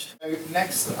much. So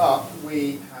next up,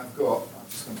 we have got... I'm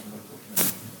just going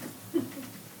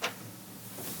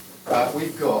to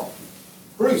we've got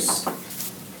Bruce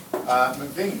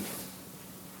McVeigh.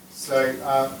 So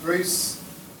Bruce...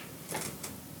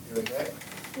 Here we go.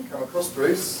 Come across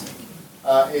Bruce.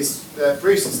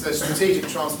 Bruce is the Strategic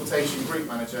Transportation Group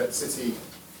Manager at City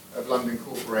of London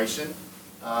Corporation,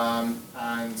 and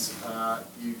it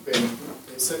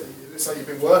looks like you've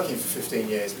been working for 15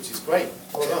 years, which is great.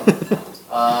 Well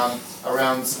done.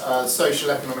 Around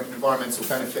social, economic, and environmental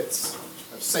benefits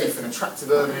of safe and attractive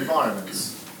urban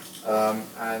environments,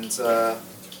 and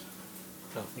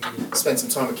spend some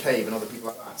time with Cave and other people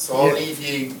like that. So I'll leave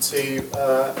you to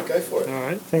go for it. All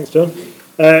right, thanks, John.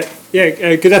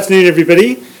 Good afternoon,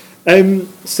 everybody.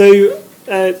 So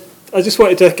I just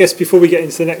wanted to, I guess, before we get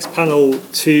into the next panel,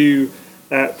 to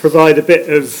provide a bit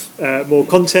of more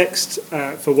context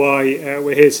for why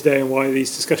we're here today and why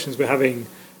these discussions we're having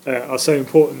are so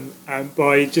important,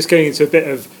 by just going into a bit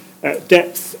of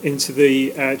depth into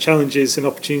the challenges and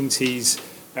opportunities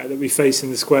that we face in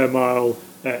the square mile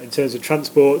in terms of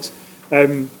transport.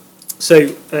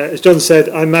 So, as John said,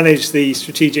 I manage the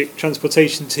strategic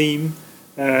transportation team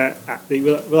at the,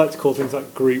 we like to call things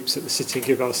like groups at the city and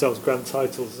give ourselves grand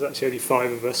titles. There's actually only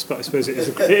 5 of us, but I suppose it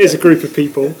is a group of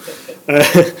people.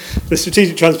 The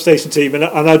strategic transportation team, and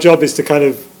our job is to kind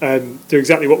of do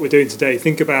exactly what we're doing today.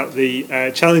 Think about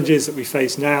the challenges that we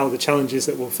face now, the challenges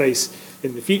that we'll face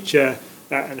in the future,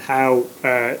 and how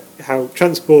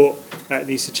transport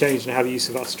needs to change and how the use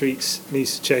of our streets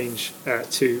needs to change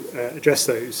to address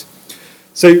those.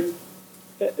 So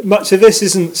much of this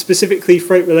isn't specifically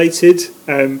freight related,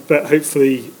 but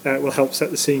hopefully will help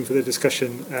set the scene for the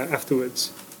discussion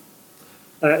afterwards.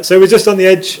 So we're just on the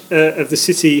edge of the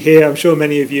city here. I'm sure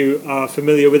many of you are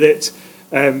familiar with it,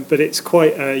 but it's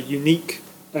quite a unique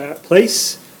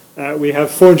place. We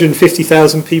have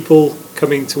 450,000 people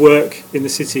coming to work in the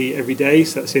city every day,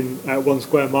 so that's in 1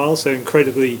 square mile, so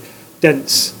incredibly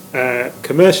dense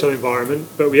commercial environment,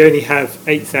 but we only have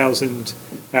 8,000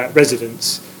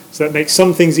 residents. So that makes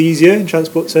some things easier in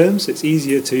transport terms. It's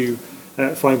easier to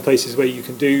find places where you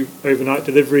can do overnight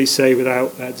deliveries, say,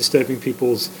 without disturbing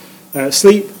people's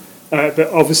sleep,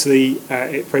 but obviously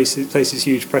it places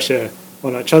huge pressure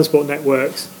on our transport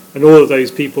networks, and all of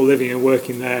those people living and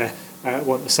working there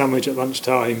want a sandwich at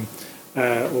lunchtime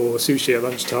or sushi at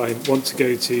lunchtime, want to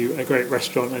go to a great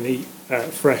restaurant and eat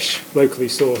fresh, locally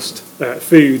sourced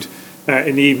food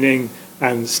in the evening,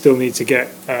 and still need to get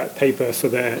paper for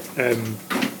their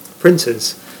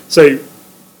printers. So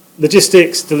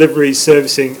logistics, deliveries,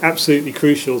 servicing, absolutely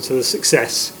crucial to the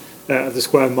success of the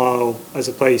square mile as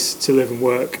a place to live and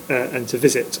work and to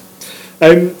visit.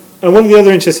 and one of the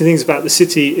other interesting things about the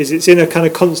city is it's in a kind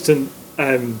of constant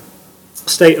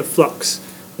state of flux.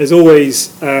 There's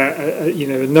always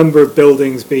a number of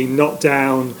buildings being knocked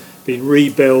down, being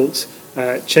rebuilt,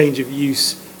 change of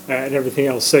use, and everything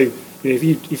else. So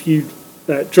if you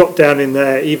drop down in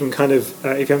there, even kind of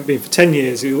if you haven't been for 10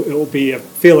 years, it will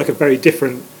feel like a very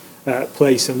different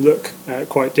place and look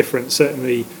quite different.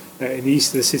 Certainly in the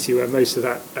east of the city, where most of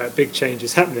that big change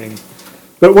is happening.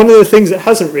 But one of the things that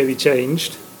hasn't really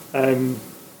changed, the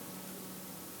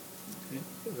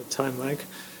time lag,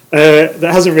 that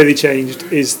hasn't really changed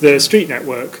is the street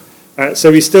network.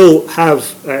 So we still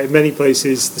have, in many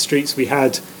places, the streets we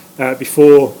had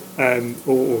before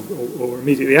or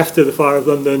immediately after the Fire of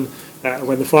London.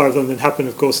 When the Fire of London happened,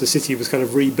 of course, the city was kind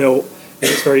of rebuilt in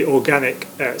its very organic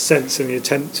sense, and the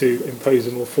attempt to impose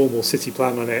a more formal city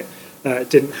plan on it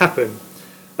didn't happen.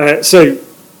 So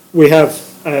we have...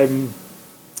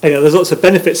 there's lots of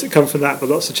benefits that come from that, but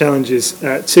lots of challenges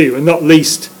too, and not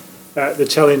least the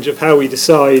challenge of how we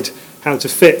decide how to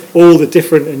fit all the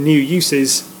different and new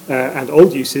uses and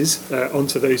old uses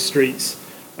onto those streets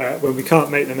when we can't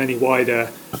make them any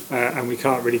wider and we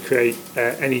can't really create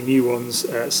any new ones,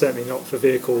 certainly not for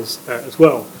vehicles as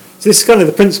well. So this is kind of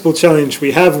the principal challenge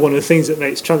we have, one of the things that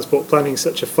makes transport planning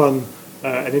such a fun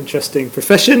and interesting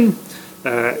profession.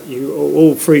 You are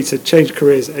all free to change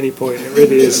careers at any point. It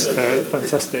really is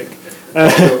fantastic.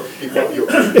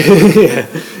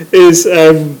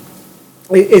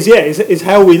 Is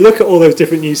how we look at all those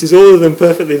different uses, all of them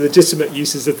perfectly legitimate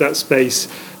uses of that space.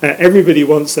 Everybody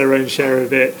wants their own share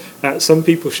of it. Some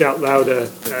people shout louder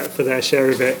for their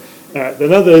share of it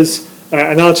than others.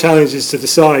 And our challenge is to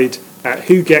decide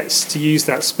who gets to use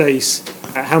that space,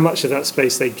 how much of that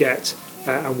space they get,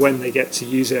 and when they get to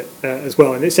use it as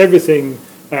well. And it's everything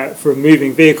from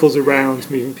moving vehicles around,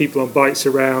 moving people on bikes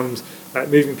around,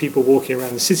 moving people walking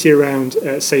around the city around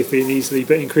safely and easily,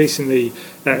 but increasingly,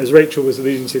 as Rachel was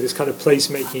alluding to, this kind of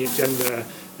place-making agenda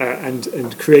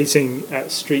and creating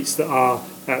streets that are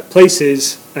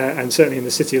places, and certainly in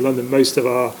the City of London, most of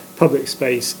our public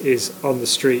space is on the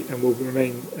street and will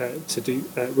remain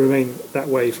remain that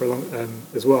way for a long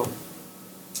as well.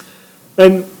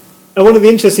 And one of the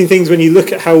interesting things when you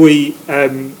look at how we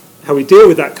deal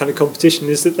with that kind of competition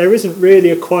is that there isn't really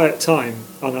a quiet time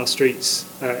on our streets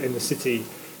in the city.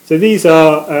 So this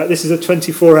is a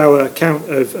 24-hour count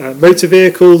of motor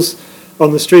vehicles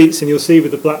on the streets, and you'll see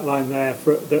with the black line there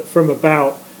that from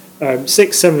about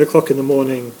 6-7 o'clock in the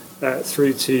morning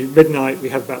through to midnight, we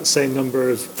have about the same number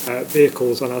of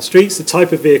vehicles on our streets. The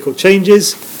type of vehicle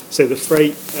changes, so the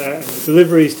freight and the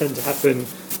deliveries tend to happen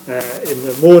in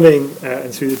the morning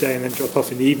and through the day, and then drop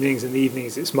off in the evenings. In the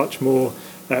evenings, it's much more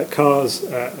cars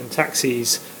and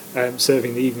taxis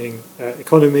serving the evening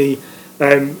economy.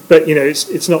 But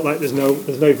it's not like there's no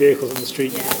vehicles on the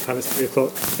street at kind of 3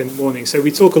 o'clock in the morning. So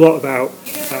we talk a lot about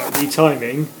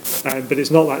retiming, but it's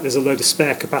not like there's a load of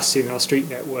spare capacity in our street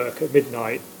network at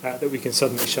midnight that we can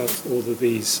suddenly shove all of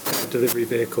these delivery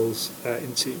vehicles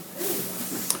into.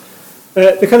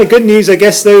 The kind of good news, I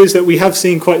guess, though, is that we have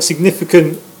seen quite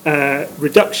significant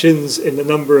reductions in the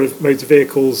number of motor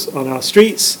vehicles on our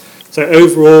streets. So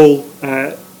overall,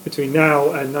 between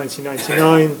now and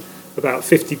 1999, about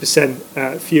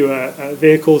 50% fewer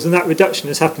vehicles, and that reduction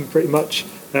has happened pretty much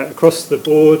across the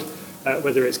board,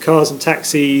 whether it's cars and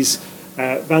taxis,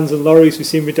 vans and lorries. We've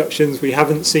seen reductions. We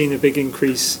haven't seen a big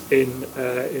increase in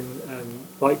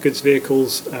light goods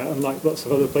vehicles, unlike lots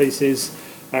of other places,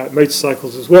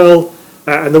 motorcycles as well.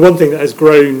 And the one thing that has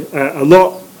grown a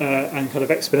lot and kind of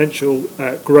exponential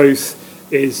growth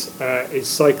is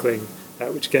cycling,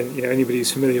 which again, anybody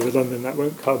who's familiar with London, that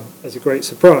won't come as a great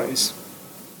surprise.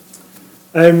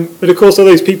 But of course, all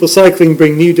those people cycling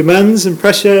bring new demands and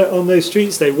pressure on those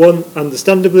streets. They want,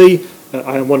 understandably,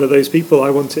 I am one of those people,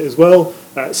 I want it as well,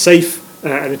 safe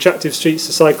and attractive streets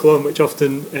to cycle on, which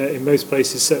often, in most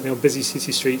places, certainly on busy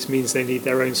city streets, means they need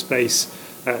their own space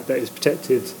that is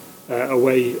protected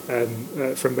away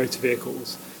from motor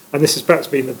vehicles. And this has perhaps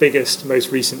been the biggest,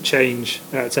 most recent change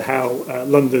to how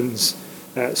London's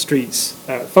streets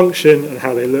function and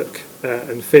how they look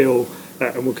and feel,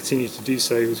 and will continue to do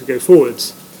so as we go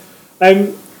forwards.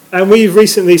 And we've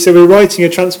recently, so we're writing a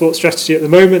transport strategy at the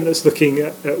moment that's looking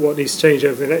at what needs to change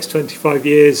over the next 25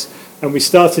 years, and we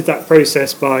started that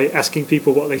process by asking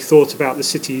people what they thought about the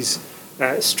city's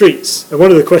streets. And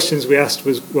one of the questions we asked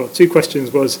was, well, two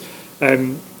questions was,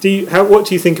 what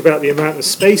do you think about the amount of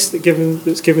space that's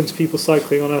given to people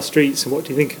cycling on our streets, and what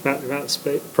do you think about the amount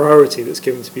of priority that's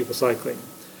given to people cycling?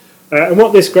 And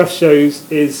what this graph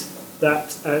shows is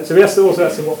that, so we also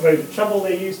asked them what mode of travel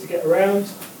they use to get around,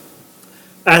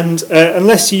 and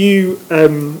unless you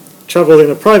travel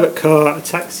in a private car, a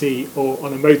taxi, or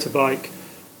on a motorbike,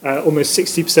 almost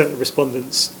 60% of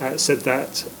respondents said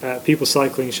that people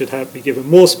cycling should be given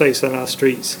more space on our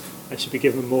streets and should be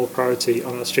given more priority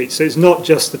on our streets. So it's not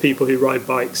just the people who ride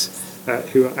bikes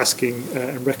who are asking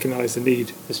and recognise the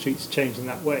need for streets to change in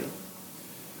that way.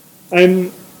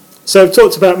 So I've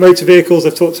talked about motor vehicles,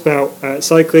 I've talked about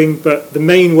cycling, but the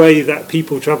main way that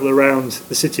people travel around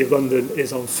the City of London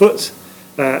is on foot.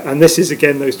 And this is,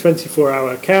 again, those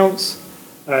 24-hour counts.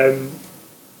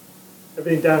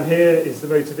 Everything down here is the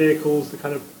motor vehicles. The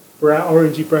kind of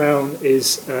orangey brown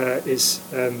is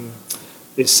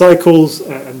cycles,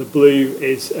 and the blue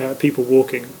is people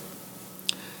walking.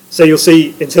 So you'll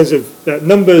see, in terms of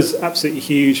numbers, absolutely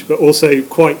huge, but also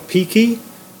quite peaky.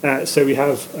 So we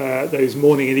have those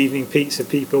morning and evening peaks of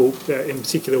people, in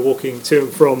particular, walking to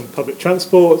and from public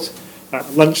transport.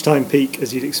 Lunchtime peak,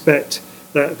 as you'd expect.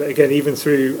 But again, even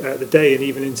through the day and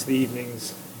even into the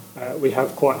evenings, we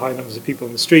have quite high numbers of people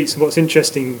on the streets. And what's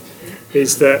interesting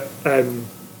is that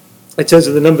in terms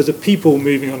of the numbers of people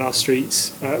moving on our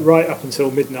streets, right up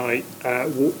until midnight,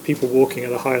 people walking are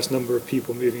the highest number of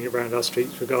people moving around our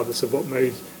streets, regardless of what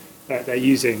mode they're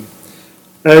using.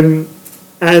 And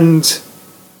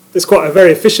there's quite a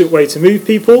very efficient way to move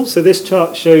people. So this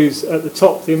chart shows at the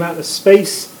top the amount of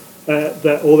space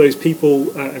that all those people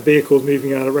and vehicles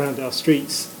moving around our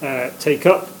streets take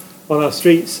up on our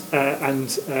streets, and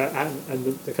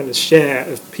the kind of share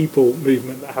of people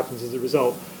movement that happens as a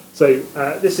result. So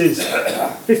this is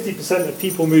 50% of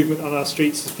people movement on our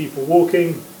streets is people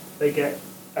walking. They get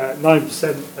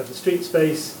 9% of the street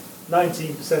space.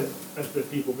 19% of the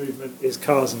people movement is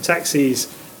cars and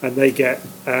taxis, and they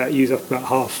use up about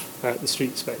half the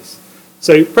street space.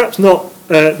 So perhaps not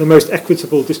the most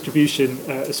equitable distribution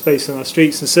of space on our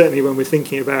streets, and certainly when we're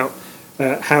thinking about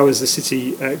how, as the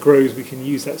city grows, we can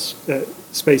use that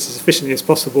space as efficiently as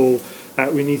possible,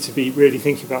 we need to be really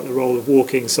thinking about the role of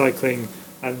walking, cycling,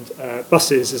 and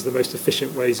buses as the most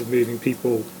efficient ways of moving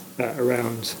people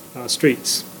around our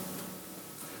streets.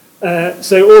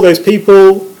 So all those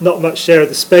people, not much share of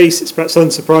the space. It's perhaps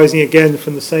unsurprising, again,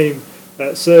 from the same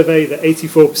survey, that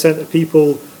 84% of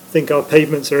people think our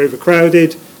pavements are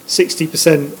overcrowded.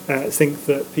 60% think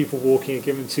that people walking are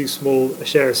given too small a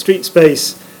share of street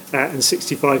space, and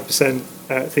 65%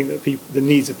 think that the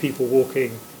needs of people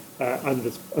walking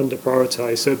under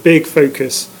prioritised. So a big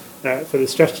focus for the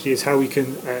strategy is how we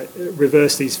can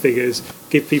reverse these figures,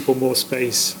 give people more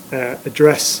space,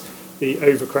 address the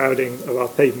overcrowding of our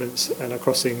pavements and our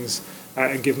crossings,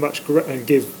 and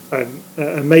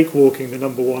make walking the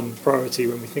number one priority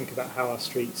when we think about how our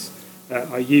streets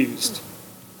are used.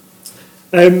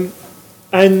 And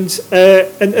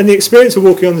the experience of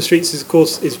walking on the streets is, of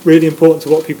course, is really important to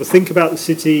what people think about the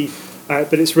city,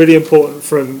 but it's really important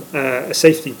from a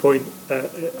safety point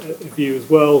of view as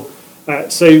well.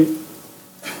 So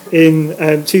in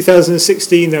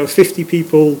 2016, there were 50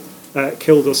 people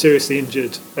killed or seriously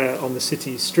injured on the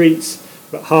city's streets,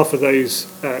 but half of those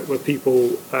were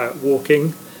people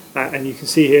walking. And you can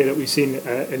see here that we've seen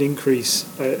an increase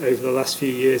over the last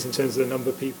few years in terms of the number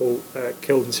of people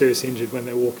killed and seriously injured when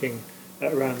they're walking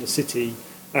around the city.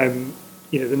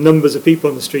 The numbers of people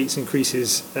on the streets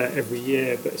increases every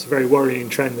year, but it's a very worrying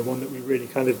trend, and one that we really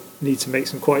kind of need to make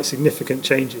some quite significant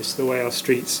changes to the way our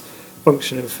streets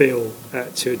function and feel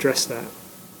to address that.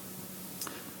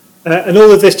 And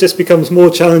all of this just becomes more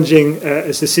challenging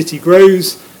as the city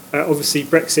grows. Obviously,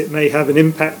 Brexit may have an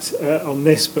impact on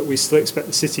this, but we still expect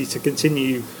the city to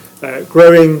continue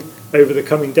growing over the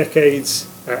coming decades.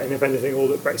 And if anything, all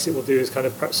that Brexit will do is kind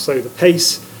of perhaps slow the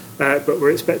pace. But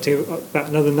we're expecting about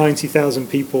another 90,000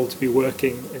 people to be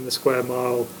working in the square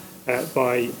mile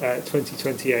by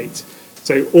 2028.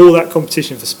 So all that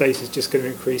competition for space is just going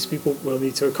to increase. People will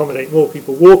need to accommodate more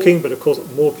people walking, but of course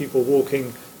more people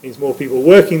walking means more people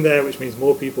working there, which means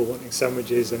more people wanting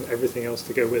sandwiches and everything else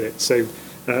to go with it. So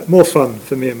more fun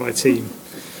for me and my team.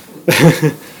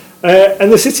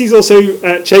 And the city's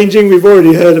also changing. We've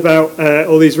already heard about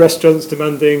all these restaurants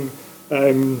demanding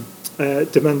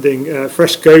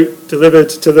fresh goat delivered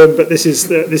to them, but this is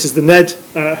the Ned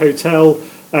Hotel,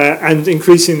 and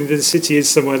increasingly the city is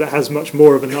somewhere that has much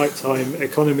more of a nighttime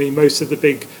economy. Most of the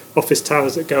big office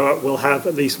towers that go up will have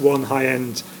at least one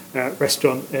high-end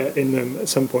restaurant in them at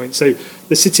some point. So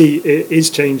the city is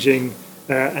changing,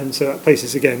 and so that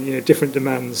places again different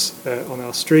demands on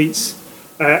our streets,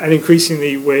 and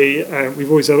increasingly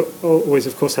we've always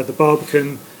of course had the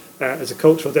Barbican as a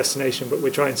cultural destination, but we're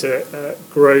trying to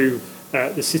grow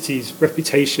the city's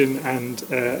reputation and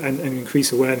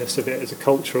increase awareness of it as a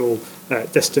cultural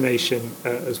destination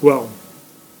as well.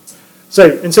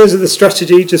 So in terms of the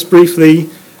strategy, just briefly,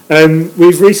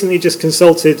 We've recently just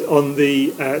consulted on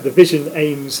the vision,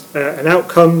 aims and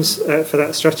outcomes for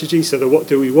that strategy, so the what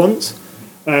do we want,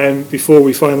 before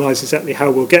we finalise exactly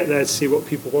how we'll get there to see what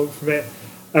people want from it.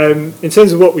 In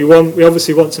terms of what we want, we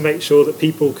obviously want to make sure that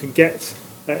people can get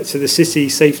to the city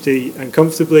safely and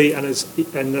comfortably, and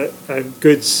that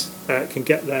goods can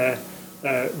get there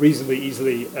reasonably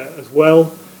easily as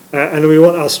well. And we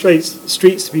want our streets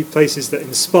to be places that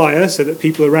inspire, so that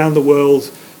people around the world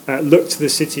look to the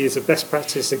city as a best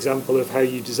practice example of how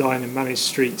you design and manage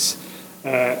streets,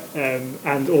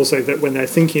 and also that when they're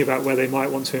thinking about where they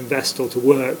might want to invest or to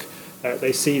work,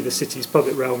 they see the city's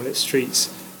public realm and its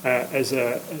streets as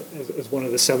one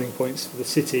of the selling points for the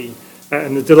city.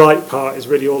 And the delight part is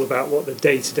really all about what the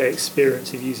day-to-day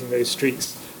experience of using those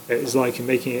streets is like, and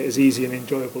making it as easy and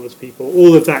enjoyable as people.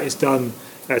 All of that is done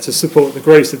to support the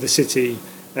growth of the city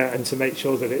and to make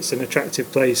sure that it's an attractive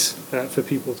place for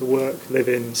people to work, live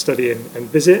in, study and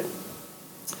visit.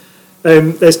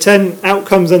 There's 10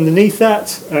 outcomes underneath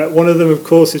that. One of them, of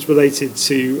course, is related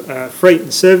to freight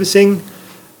and servicing.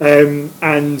 And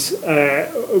I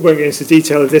won't get into the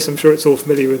detail of this, I'm sure it's all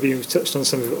familiar with you, we've touched on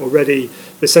some of it already.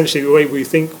 Essentially, the way we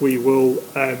think we will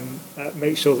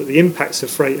make sure that the impacts of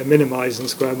freight are minimised on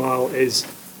Square Mile is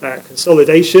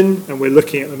consolidation, and we're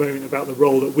looking at the moment about the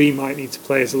role that we might need to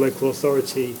play as a local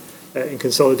authority in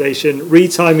consolidation,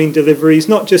 retiming deliveries,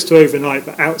 not just to overnight,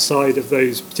 but outside of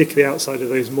those, particularly outside of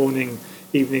those morning,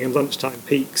 evening and lunchtime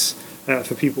peaks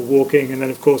for people walking, and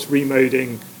then of course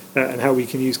remoding and how we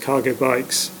can use cargo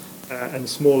bikes and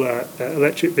smaller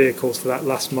electric vehicles for that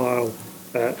last mile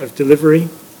of delivery.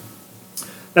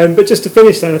 But just to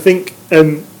finish then, I think,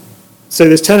 so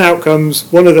there's 10 outcomes.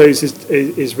 One of those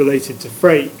is related to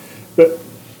freight, but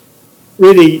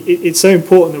really it's so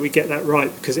important that we get that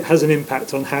right, because it has an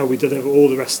impact on how we deliver all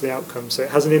the rest of the outcomes. So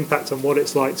it has an impact on what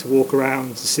it's like to walk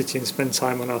around the city and spend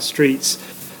time on our streets,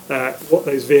 what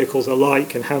those vehicles are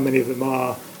like and how many of them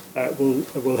are,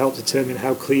 will help determine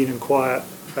how clean and quiet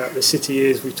the city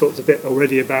is. We've talked a bit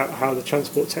already about how the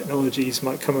transport technologies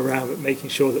might come around, but making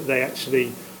sure that they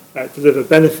actually deliver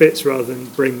benefits rather than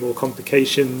bring more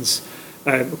complications.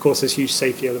 Of course, there's huge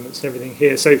safety elements and everything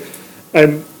here. So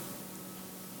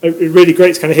it's really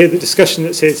great to kind of hear the discussion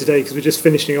that's here today, because we're just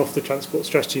finishing off the transport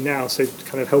strategy now, so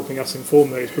kind of helping us inform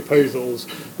those proposals.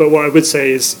 But what I would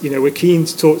say is, we're keen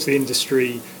to talk to the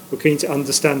industry, we're keen to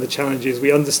understand the challenges.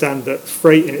 We understand that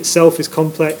freight in itself is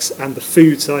complex, and the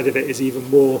food side of it is even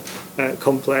more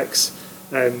complex.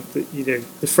 The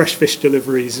fresh fish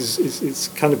deliveries is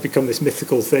kind of become this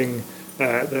mythical thing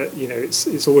that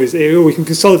it's always, we can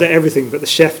consolidate everything, but the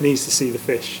chef needs to see the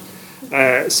fish.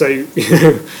 So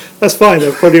that's fine.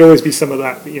 There'll probably always be some of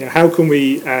that. But how can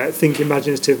we think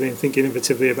imaginatively and think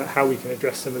innovatively about how we can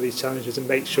address some of these challenges and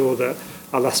make sure that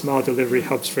our last mile delivery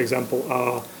hubs, for example,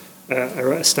 are at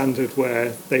a standard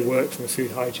where they work from a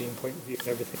food hygiene point of view and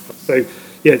everything. So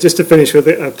just to finish with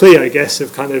a plea, I guess,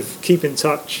 of kind of keep in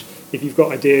touch. If you've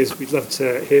got ideas, we'd love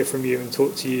to hear from you and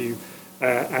talk to you,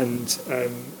 and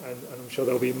I'm sure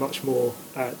there'll be much more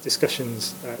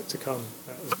discussions to come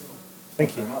as well.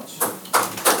 Thank you very much.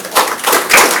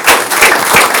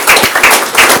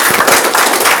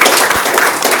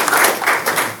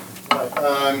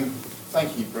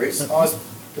 Thank you, Bruce. I was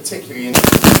particularly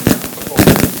interested in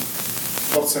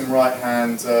the bottom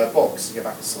right-hand box, to get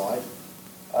back a slide.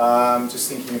 Just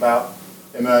thinking about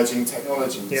emerging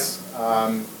technologies.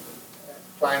 Yeah.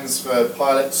 Plans for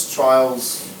pilots,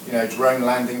 trials, drone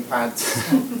landing pads.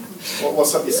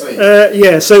 What's up your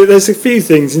sleeve? So there's a few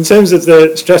things. In terms of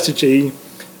the strategy,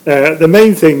 the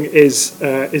main thing is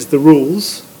the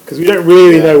rules, because we don't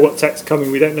really know what tech's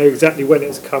coming. We don't know exactly when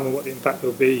it's come and what the impact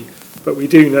will be, but we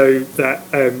do know that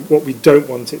what we don't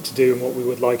want it to do and what we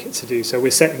would like it to do. So we're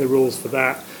setting the rules for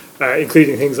that,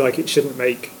 including things like it shouldn't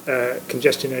make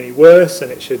congestion any worse,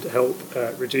 and it should help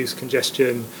reduce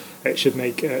congestion. It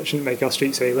shouldn't make our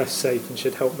streets any less safe, and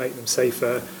should help make them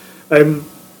safer.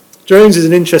 Drones is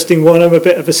an interesting one. I'm a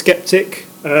bit of a skeptic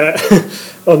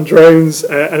on drones,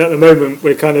 and at the moment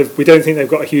we don't think they've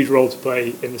got a huge role to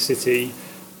play in the city.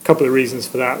 A couple of reasons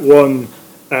for that. One,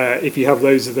 if you have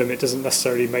loads of them, it doesn't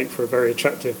necessarily make for a very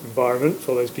attractive environment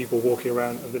for those people walking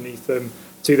around underneath them.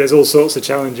 Two, there's all sorts of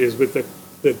challenges with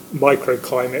the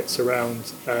microclimates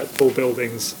around tall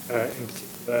buildings in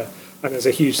particular, and there's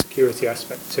a huge security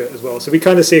aspect to it as well. So we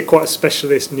kind of see quite a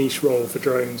specialist niche role for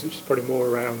drones, which is probably more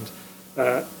around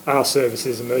our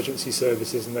services, emergency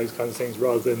services and those kinds of things,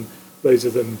 rather than loads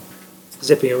of them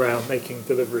zipping around making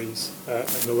deliveries and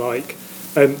the like.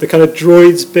 The kind of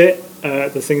droids bit,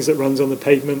 the things that runs on the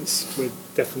pavements, we're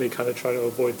definitely kind of trying to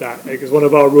avoid that, because one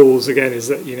of our rules again is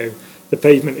that the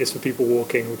pavement is for people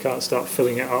walking. We can't start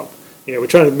filling it up. We're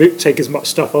trying to take as much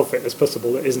stuff off it as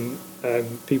possible that isn't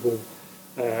people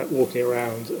walking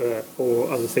around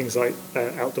or other things like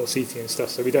outdoor seating and stuff.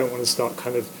 So we don't want to start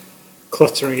kind of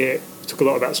cluttering it. We talk a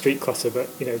lot about street clutter, but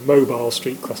mobile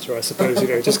street clutter, I suppose.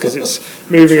 Just because it's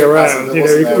moving around.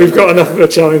 We've got enough of a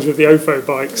challenge with the OFO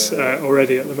bikes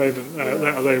already at the moment,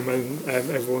 let alone when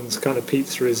everyone's kind of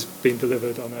pizza is being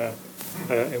delivered on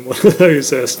in one of those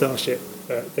Starship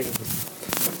things.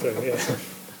 So yeah.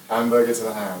 Hamburger to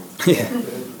the hand.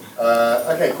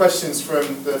 Okay, questions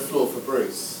from the floor for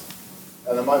Bruce.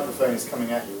 And the microphone is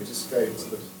coming at you. We just go to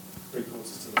the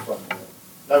 3/4 to the front.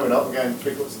 No, we're not. We're going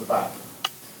 3/4 to the back.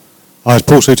 Hi, it's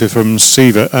Paul Suter from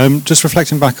CEVA. Just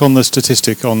reflecting back on the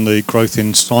statistic on the growth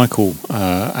in cycle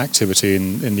activity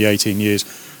in the 18 years.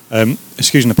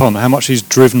 Excuse me, pardon, how much is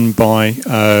driven by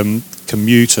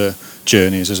commuter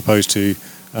journeys as opposed to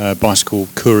bicycle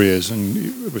couriers?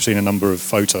 And we've seen a number of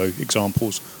photo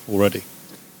examples already.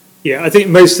 Yeah, I think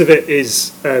most of it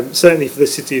is certainly for the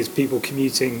city is people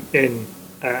commuting in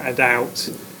and out.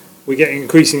 We're getting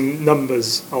increasing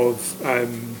numbers of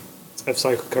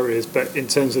cycle couriers, but in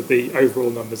terms of the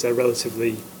overall numbers, they're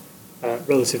relatively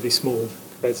small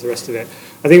compared to the rest of it.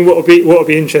 I think what will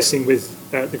be interesting with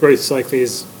the growth of cycling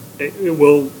is it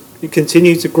will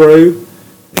continue to grow.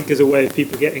 I think as a way of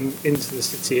people getting into the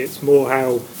city. It's more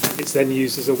how it's then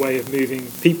used as a way of moving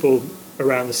people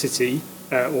around the city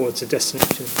or to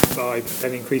destinations nearby, but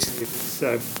then increasingly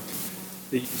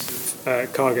the use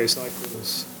of cargo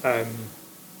cycles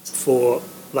for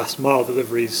last mile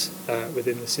deliveries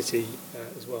within the city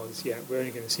as well. We're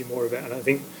only going to see more of it, and I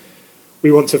think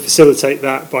we want to facilitate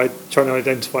that by trying to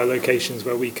identify locations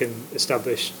where we can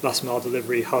establish last mile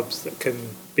delivery hubs that can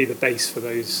be the base for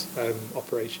those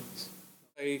operations.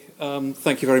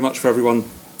 Thank you very much for everyone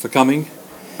for coming,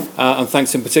 and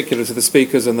thanks in particular to the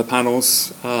speakers and the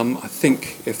panels. I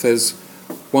think if there's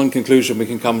one conclusion we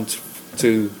can come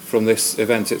to from this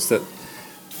event, it's that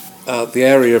the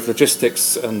area of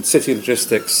logistics and city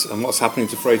logistics and what's happening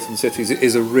to freight in cities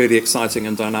is a really exciting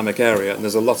and dynamic area, and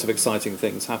there's a lot of exciting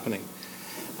things happening.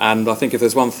 And I think if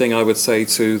there's one thing I would say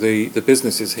to the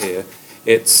businesses here,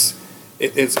 it's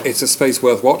a space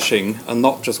worth watching and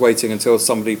not just waiting until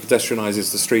somebody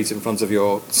pedestrianises the street in front of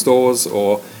your stores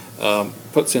or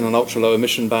puts in an ultra-low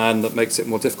emission ban that makes it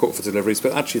more difficult for deliveries,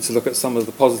 but actually to look at some of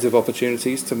the positive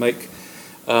opportunities to make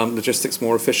logistics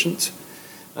more efficient.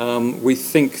 We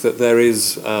think that there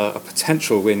is a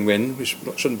potential win-win. We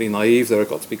shouldn't be naive, there have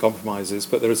got to be compromises,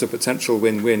 but there is a potential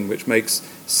win-win which makes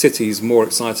cities more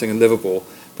exciting and livable,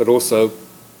 but also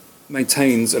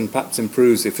maintains and perhaps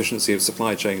improves the efficiency of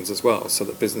supply chains as well, so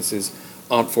that businesses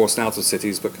aren't forced out of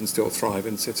cities but can still thrive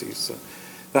in cities. So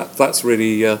that's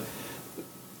really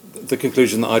the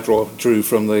conclusion that I drew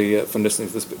from listening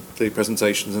to the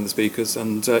presentations and the speakers.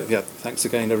 And thanks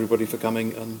again everybody for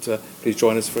coming, and please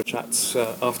join us for a chat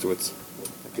afterwards.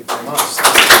 Thank you very much.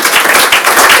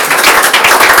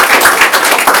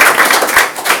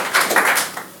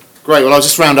 Great. Well, I'll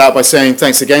just round out by saying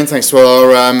thanks again. Thanks to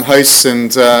our hosts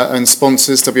and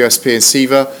sponsors, WSP and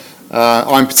CEVA.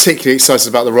 I'm particularly excited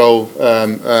about the role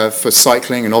for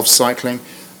cycling and of cycling.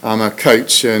 I'm a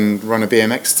coach and run a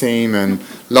BMX team and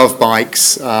love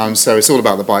bikes, so it's all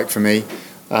about the bike for me.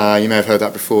 You may have heard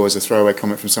that before as a throwaway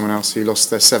comment from someone else who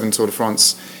lost their 7 Tour de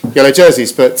France yellow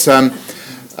jerseys, but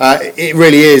it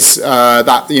really is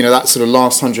that sort of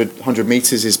last 100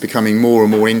 metres is becoming more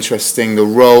and more interesting. The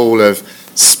role of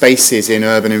spaces in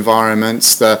urban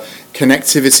environments, the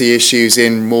connectivity issues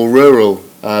in more rural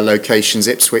locations,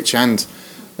 Ipswich and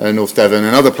North Devon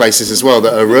and other places as well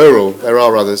that are rural. There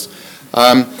are others.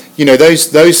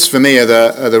 Those for me are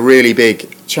the really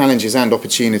big challenges and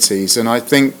opportunities. And I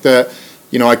think that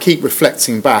I keep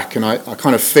reflecting back, and I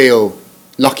kind of feel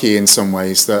lucky in some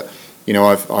ways that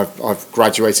I've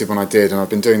graduated when I did, and I've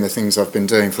been doing the things I've been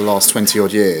doing for the last 20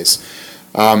 odd years.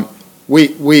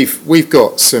 We've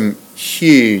got some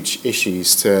huge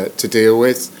issues to deal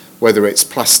with, whether it's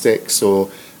plastics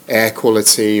or air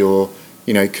quality or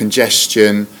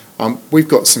congestion. We've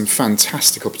got some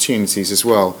fantastic opportunities as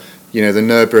well. The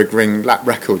Nürburgring lap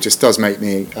record just does make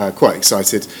me quite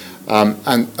excited,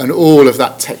 and all of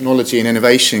that technology and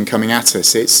innovation coming at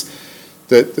us. It's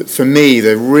for me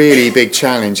the really big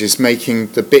challenge is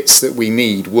making the bits that we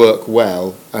need work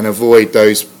well and avoid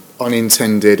those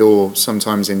unintended or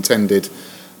sometimes intended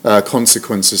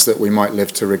consequences that we might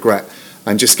live to regret,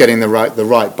 and just getting the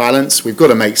right balance. We've got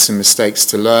to make some mistakes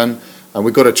to learn, and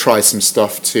we've got to try some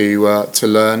stuff to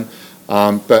learn.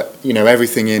 But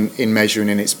everything in measure and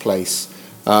in its place,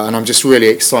 and I'm just really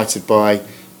excited by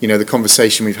the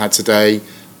conversation we've had today.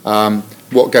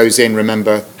 what goes in,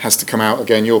 remember, has to come out.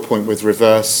 Again, your point with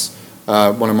reverse.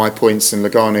 One of my points and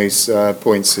Laganu's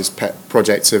points is pet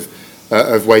project of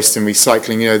waste and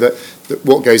recycling. You know that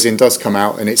what goes in does come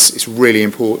out, and it's really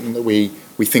important that we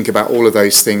think about all of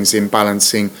those things in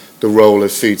balancing the role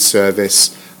of food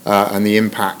service and the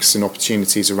impacts and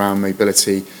opportunities around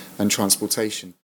mobility and transportation.